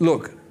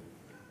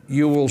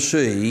will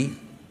see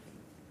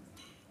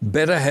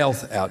better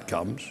health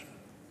outcomes,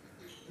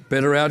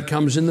 better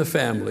outcomes in the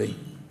family.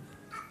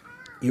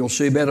 You'll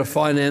see better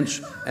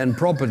finance and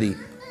property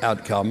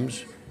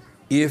outcomes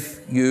if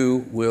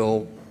you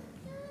will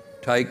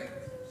take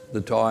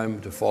the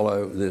time to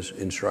follow this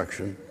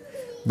instruction.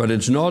 But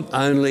it's not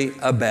only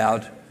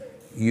about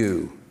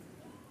you.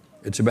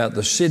 It's about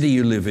the city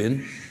you live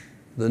in,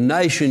 the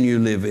nation you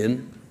live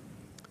in,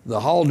 the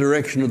whole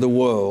direction of the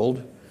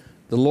world,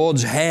 the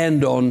Lord's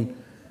hand on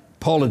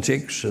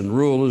politics and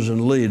rulers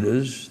and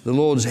leaders, the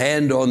Lord's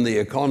hand on the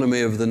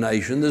economy of the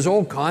nation. There's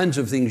all kinds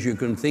of things you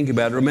can think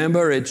about.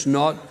 Remember, it's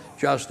not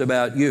just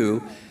about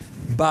you,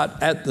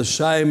 but at the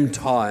same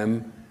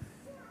time,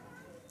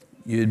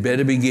 you'd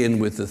better begin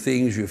with the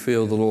things you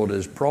feel the Lord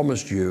has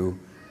promised you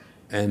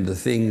and the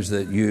things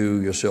that you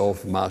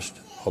yourself must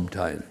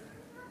obtain.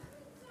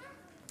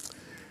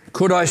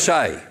 Could I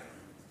say,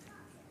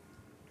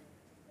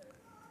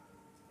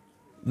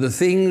 the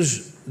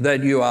things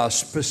that you are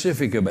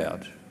specific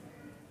about.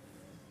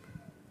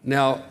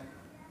 Now,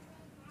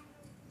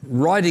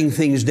 writing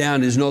things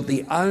down is not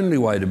the only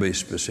way to be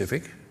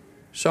specific.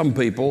 Some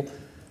people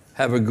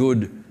have a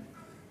good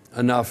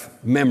enough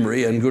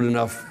memory and good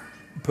enough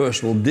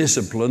personal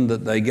discipline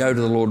that they go to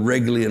the Lord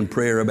regularly in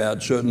prayer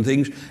about certain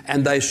things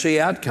and they see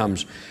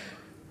outcomes.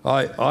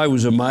 I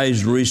was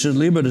amazed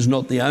recently, but it's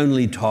not the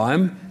only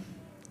time,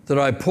 that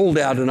I pulled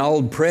out an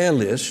old prayer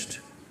list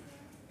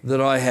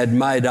that I had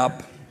made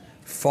up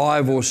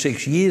 5 or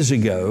 6 years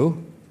ago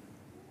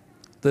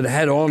that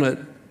had on it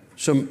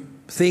some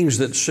things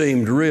that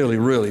seemed really,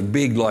 really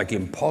big, like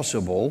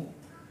impossible,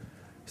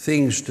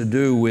 things to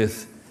do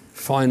with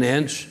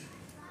finance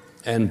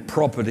and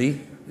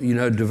property,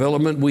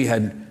 development. We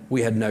had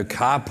no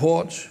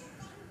carports.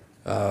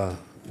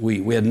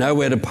 We had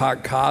nowhere to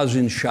park cars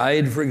in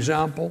shade, for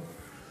example.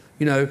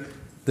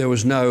 There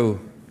was no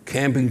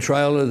camping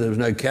trailer, there was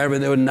no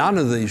caravan, there were none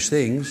of these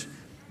things.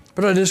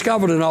 But I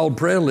discovered an old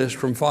prayer list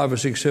from 5 or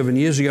 6, 7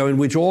 years ago in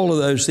which all of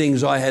those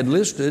things I had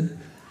listed,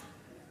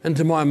 and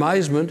to my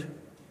amazement,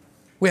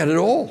 we had it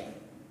all.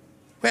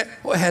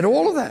 We had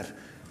all of that.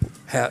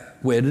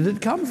 Where did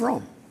it come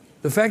from?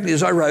 The fact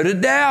is, I wrote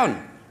it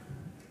down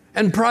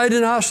and prayed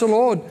and asked the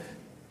Lord.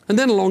 And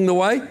then along the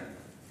way,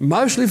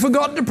 mostly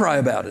forgot to pray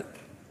about it.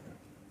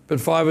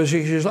 But 5 or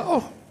 6 years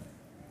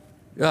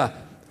later,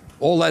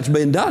 all that's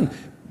been done.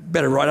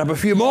 Better write up a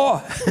few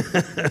more.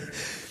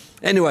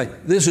 Anyway,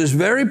 this is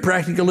very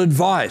practical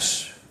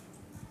advice.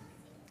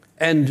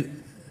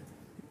 And,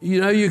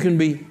 you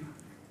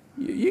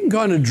can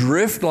kind of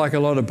drift like a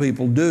lot of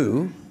people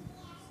do.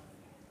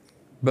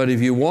 But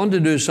if you want to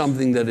do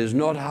something that is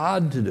not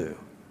hard to do,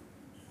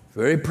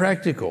 very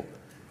practical,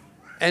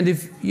 and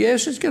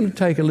yes, it's going to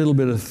take a little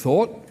bit of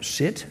thought,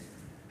 sit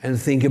and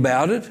think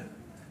about it,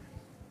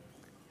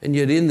 and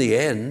yet in the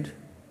end,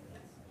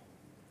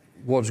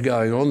 what's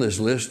going on this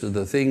list are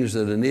the things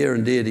that are near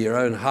and dear to your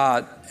own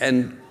heart.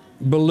 And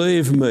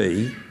believe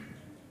me,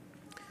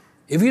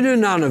 if you do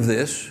none of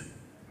this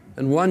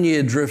and 1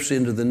 year drifts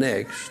into the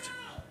next,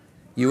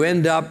 you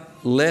end up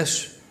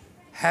less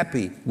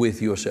happy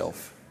with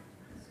yourself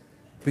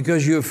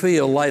because you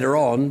feel later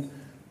on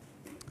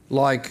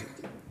like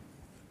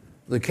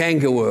the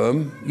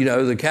cankerworm,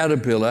 the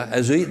caterpillar,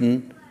 has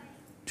eaten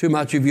too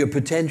much of your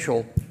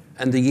potential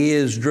and the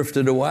years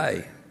drifted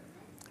away.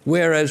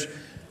 Whereas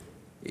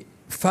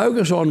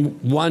focus on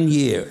 1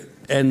 year.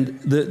 And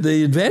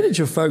the advantage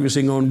of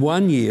focusing on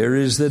 1 year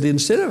is that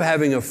instead of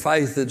having a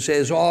faith that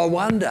says,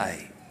 one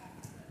day,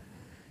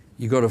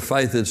 you've got a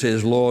faith that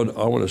says, Lord,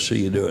 I want to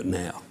see you do it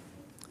now.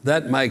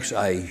 That makes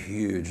a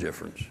huge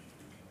difference.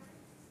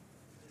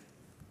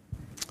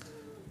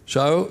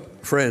 So,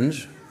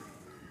 friends,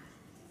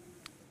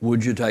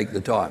 would you take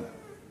the time?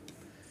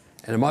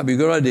 And it might be a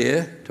good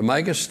idea to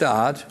make a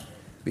start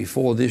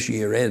before this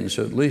year ends,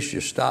 so at least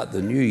you start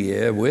the new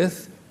year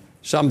with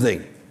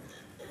something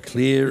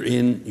clear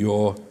in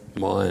your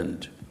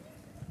mind.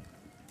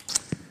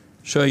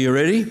 So you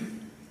ready?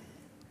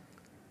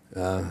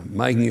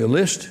 Making your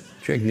list,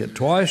 checking it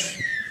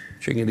twice,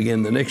 checking it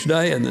again the next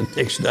day and the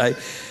next day.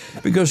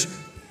 Because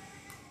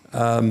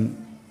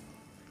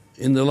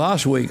in the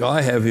last week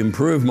I have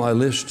improved my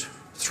list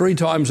 3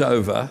 times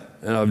over,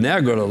 and I've now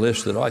got a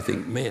list that I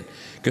think,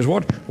 because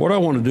what I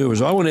want to do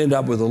is I want to end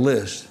up with a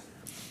list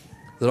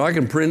that I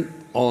can print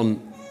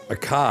on a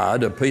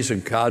card, a piece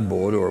of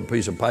cardboard or a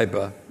piece of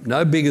paper,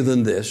 no bigger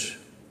than this.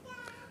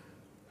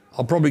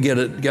 I'll probably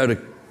go to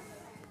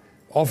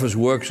Office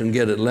Works and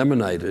get it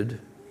laminated.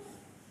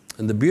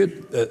 And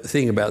the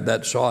thing about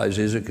that size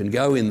is it can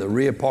go in the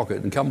rear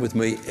pocket and come with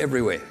me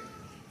everywhere.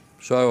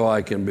 So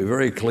I can be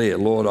very clear,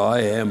 Lord,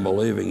 I am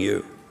believing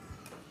you.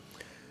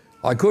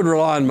 I could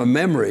rely on my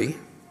memory,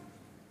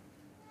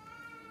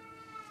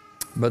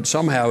 but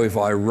somehow if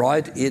I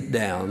write it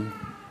down,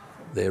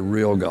 they're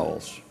real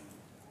goals.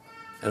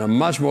 And I'm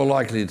much more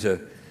likely to,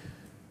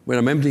 when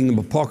I'm emptying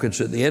my pockets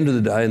at the end of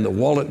the day and the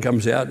wallet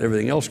comes out and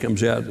everything else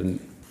comes out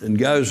and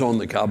goes on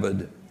the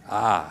cupboard,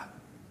 a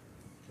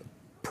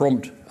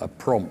prompt,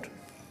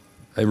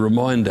 a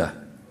reminder,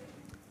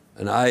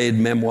 an aid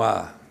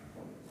memoir.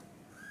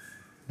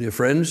 Dear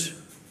friends,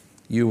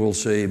 you will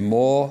see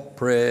more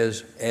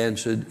prayers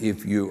answered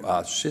if you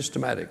are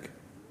systematic.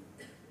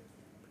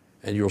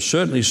 And you'll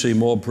certainly see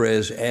more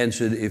prayers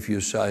answered if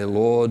you say,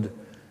 Lord,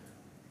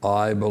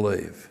 I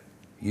believe.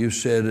 You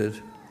said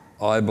it,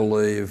 I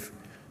believe,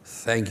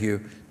 thank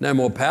you. No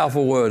more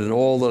powerful word in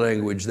all the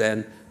language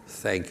than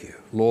thank you.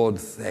 Lord,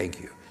 thank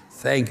you.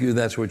 Thank you,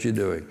 that's what you're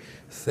doing.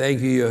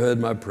 Thank you, you heard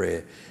my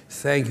prayer.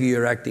 Thank you,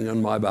 you're acting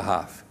on my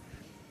behalf.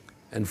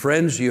 And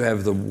friends, you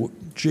have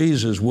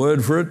Jesus'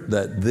 word for it,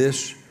 that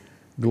this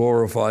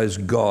glorifies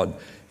God.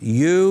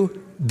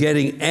 You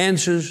getting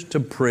answers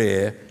to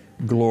prayer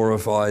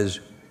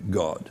glorifies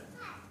God.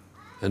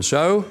 And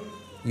so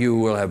you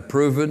will have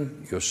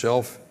proven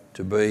yourself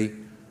to be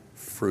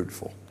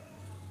fruitful.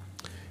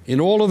 In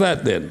all of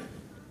that then,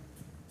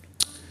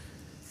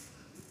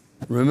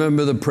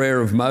 remember the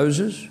prayer of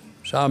Moses,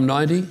 Psalm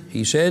 90,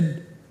 he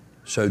said,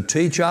 so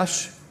teach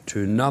us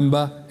to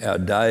number our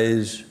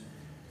days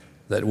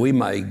that we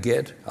may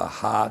get a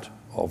heart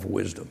of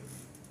wisdom.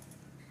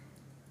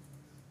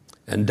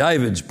 And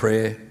David's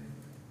prayer,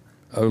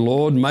 O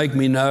Lord, make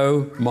me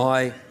know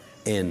my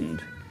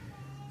end,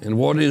 and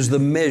what is the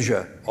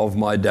measure of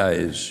my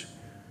days.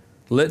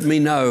 Let me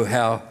know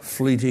how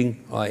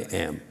fleeting I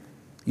am.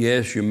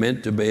 Yes, you're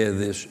meant to bear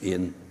this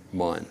in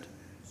mind.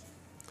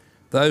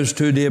 Those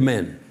two dear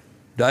men,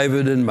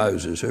 David and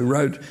Moses, who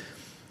wrote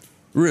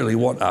really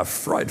what are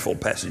frightful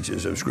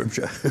passages of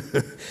Scripture,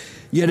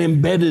 yet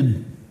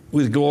embedded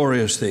with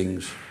glorious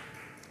things.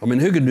 I mean,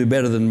 who could do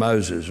better than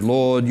Moses?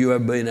 Lord, you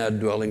have been our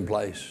dwelling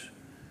place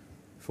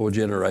for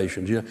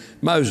generations. You know,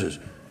 Moses,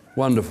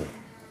 wonderful.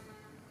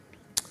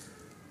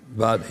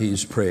 But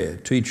his prayer,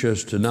 teach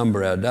us to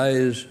number our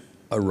days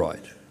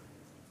aright.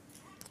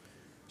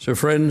 So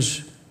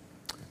friends,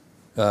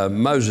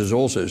 Moses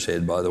also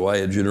said, by the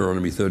way, in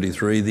Deuteronomy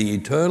 33, the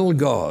eternal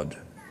God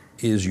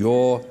is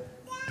your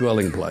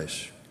dwelling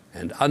place,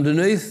 and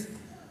underneath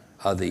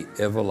are the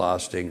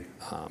everlasting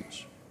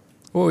arms.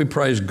 Well, we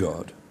praise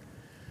God.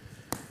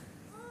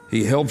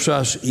 He helps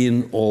us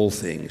in all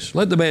things.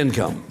 Let the band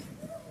come,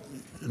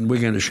 and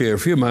we're going to share a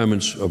few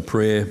moments of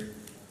prayer.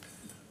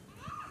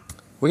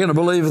 We're going to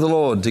believe the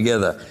Lord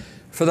together.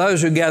 For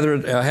those who gather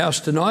at our house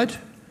tonight,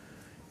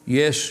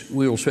 yes,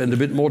 we'll spend a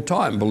bit more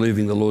time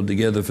believing the Lord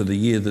together for the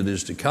year that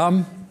is to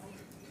come.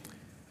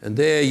 And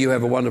there you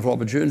have a wonderful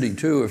opportunity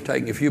too of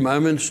taking a few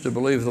moments to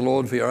believe the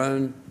Lord for your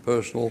own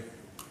personal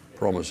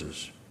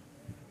promises.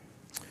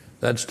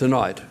 That's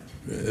tonight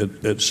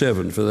at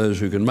 7 for those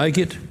who can make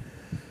it.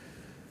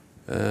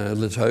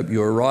 Let's hope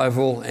your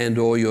arrival and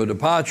or your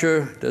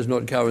departure does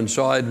not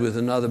coincide with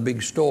another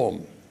big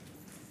storm.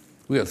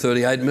 We got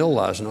 38 mil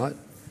last night.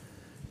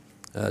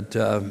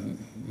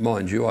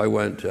 Mind you, I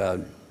won't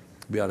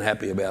be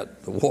unhappy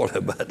about the water,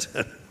 but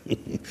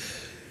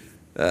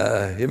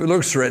if it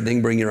looks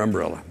threatening, bring your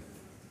umbrella.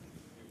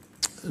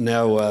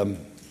 Now,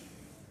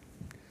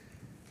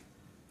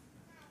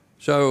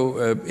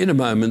 in a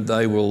moment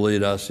they will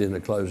lead us in a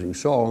closing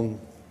song,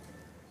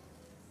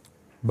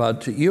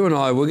 but you and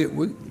I, we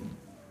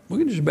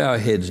can just bow our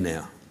heads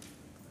now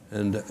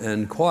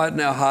and quieten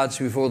our hearts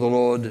before the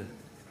Lord.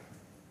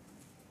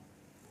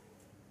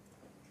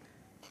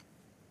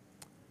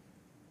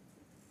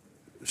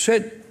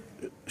 Set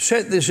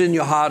this in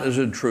your heart as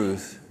a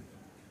truth.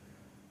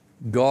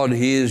 God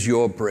hears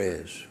your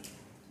prayers.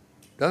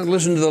 Don't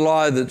listen to the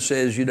lie that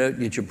says you don't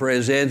get your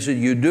prayers answered.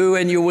 You do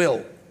and you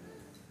will.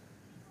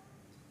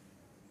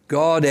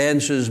 God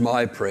answers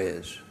my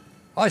prayers.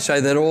 I say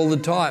that all the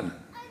time.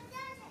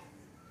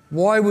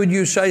 Why would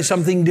you say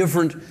something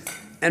different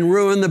and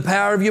ruin the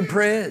power of your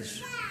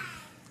prayers?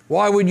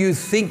 Why would you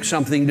think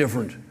something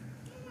different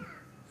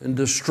and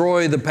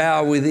destroy the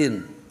power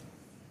within?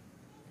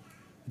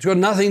 It's got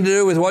nothing to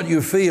do with what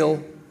you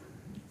feel.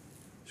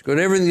 It's got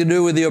everything to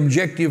do with the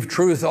objective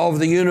truth of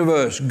the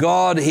universe.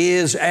 God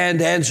hears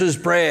and answers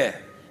prayer,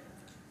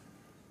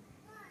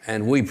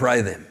 and we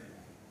pray them.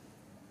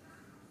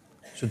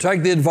 So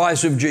take the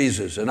advice of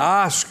Jesus and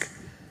ask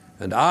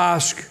and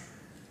ask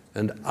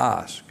and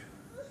ask.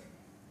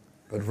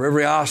 But for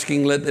every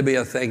asking, let there be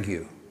a thank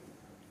you.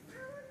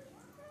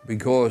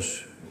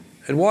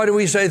 And why do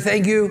we say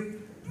thank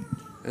you?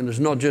 And it's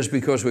not just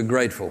because we're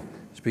grateful,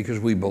 it's because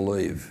we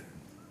believe.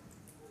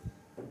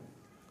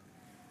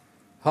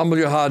 Humble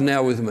your heart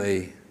now with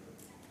me.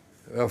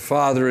 Our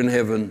Father in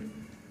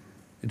heaven,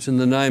 it's in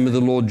the name of the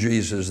Lord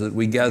Jesus that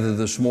we gather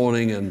this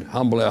morning and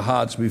humble our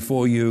hearts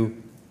before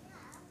you.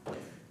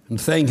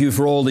 And thank you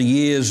for all the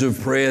years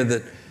of prayer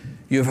that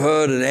you've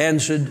heard and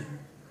answered.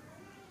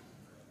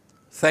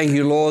 Thank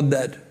you, Lord,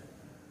 that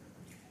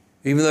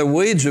even though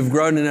weeds have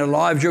grown in our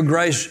lives, your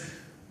grace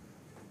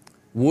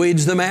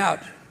weeds them out.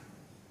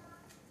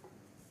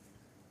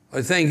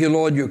 I thank you,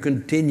 Lord, you're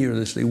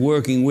continuously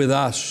working with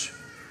us,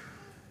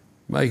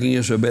 making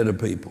us a better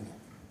people.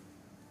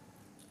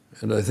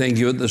 And I thank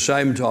you at the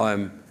same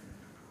time,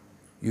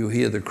 you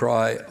hear the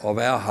cry of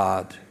our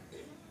heart,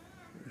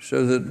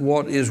 so that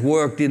what is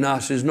worked in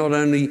us is not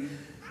only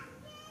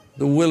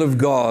the will of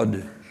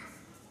God,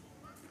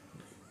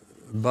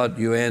 but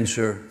you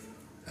answer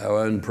our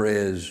own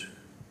prayers,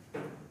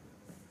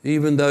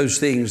 even those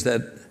things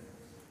that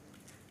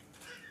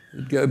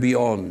go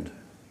beyond.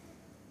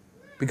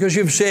 Because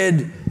you've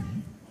said,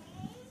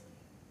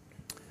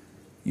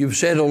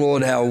 oh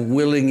Lord, how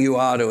willing you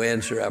are to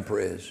answer our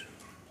prayers.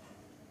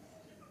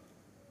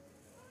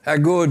 How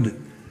good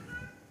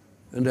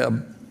and how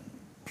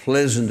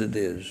pleasant it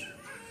is.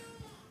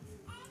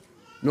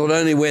 Not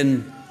only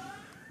when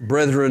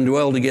brethren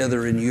dwell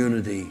together in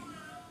unity,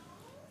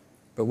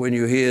 but when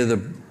you hear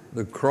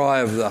the cry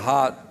of the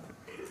heart,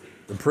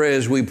 the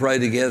prayers we pray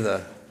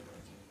together,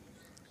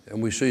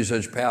 and we see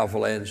such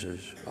powerful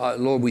answers.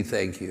 Lord, we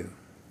thank you.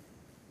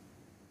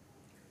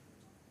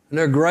 And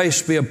our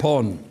grace be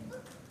upon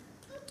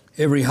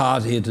every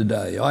heart here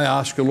today. I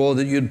ask you, Lord,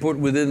 that you'd put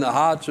within the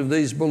hearts of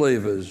these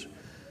believers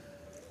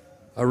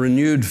a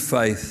renewed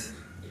faith,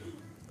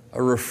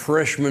 a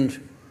refreshment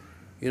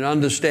in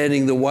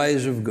understanding the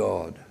ways of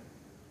God.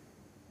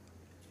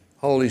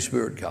 Holy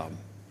Spirit, come.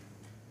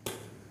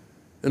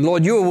 And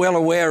Lord, you are well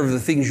aware of the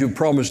things you've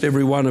promised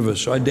every one of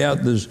us. I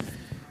doubt there's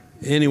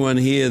anyone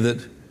here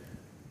that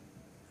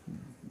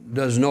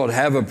does not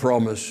have a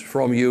promise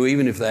from you,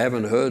 even if they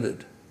haven't heard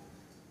it.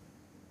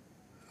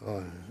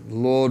 Oh,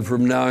 Lord,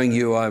 from knowing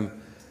you,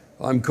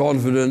 I'm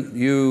confident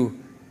you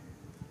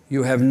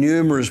have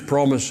numerous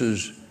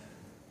promises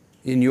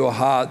in your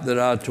heart that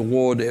are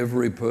toward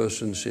every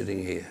person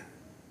sitting here.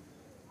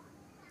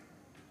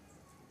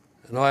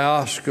 And I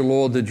ask,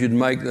 Lord, that you'd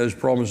make those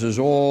promises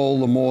all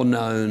the more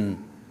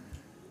known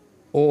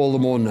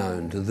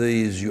to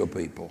these, your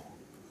people.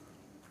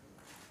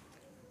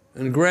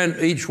 And grant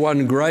each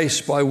one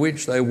grace by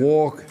which they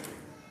walk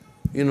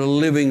in a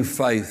living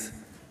faith,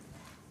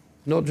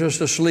 not just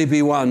a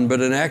sleepy one,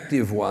 but an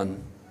active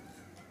one,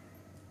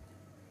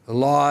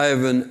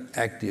 alive and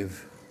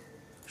active,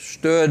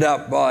 stirred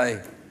up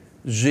by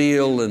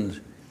zeal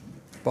and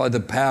by the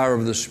power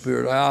of the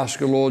Spirit. I ask,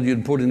 Lord,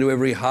 you'd put into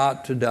every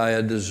heart today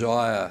a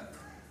desire,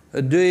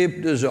 a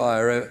deep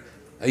desire,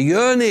 a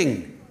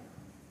yearning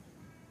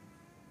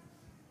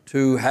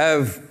to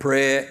have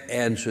prayer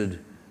answered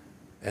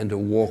and to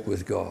walk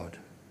with God.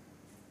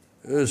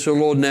 So,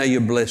 Lord, now your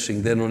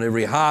blessing then on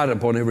every heart,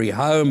 upon every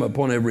home,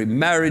 upon every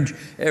marriage,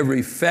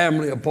 every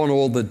family, upon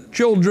all the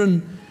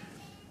children.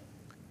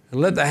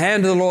 And let the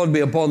hand of the Lord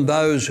be upon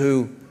those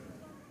who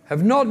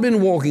have not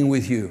been walking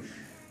with you,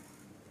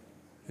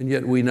 and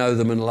yet we know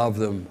them and love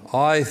them.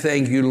 I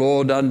thank you,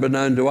 Lord,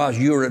 unbeknown to us,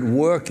 you're at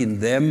work in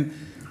them,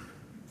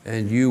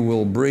 and you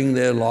will bring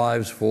their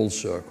lives full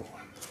circle.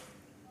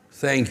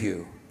 Thank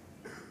you.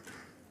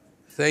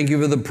 Thank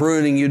you for the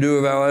pruning you do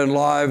of our own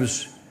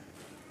lives,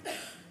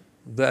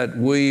 that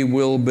we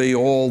will be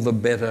all the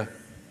better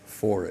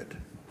for it.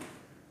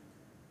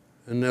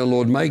 And now,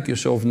 Lord, make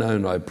yourself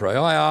known, I pray.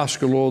 I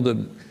ask, Lord,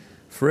 that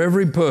for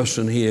every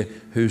person here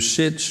who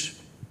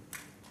sits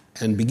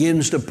and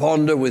begins to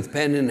ponder with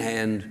pen in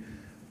hand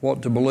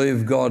what to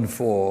believe God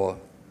for,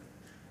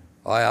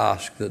 I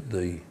ask that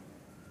the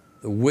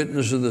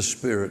witness of the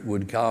Spirit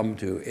would come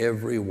to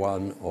every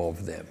one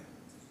of them.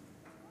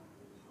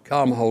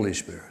 Come, Holy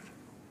Spirit.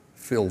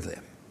 Fill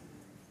them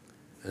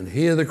and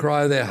hear the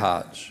cry of their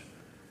hearts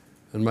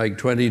and make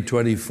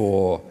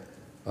 2024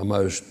 a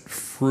most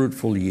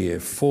fruitful year,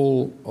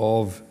 full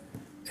of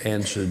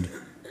answered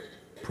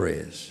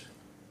prayers.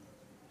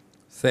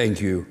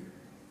 Thank you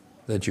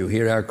that you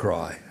hear our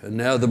cry. And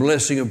now the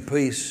blessing of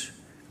peace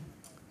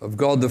of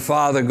God the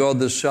Father, God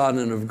the Son,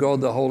 and of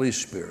God the Holy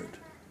Spirit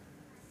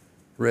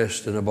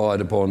rest and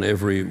abide upon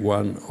every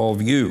one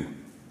of you,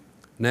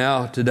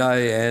 now,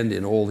 today, and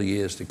in all the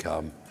years to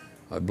come.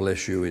 I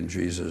bless you in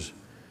Jesus'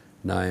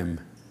 name.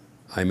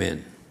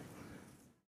 Amen.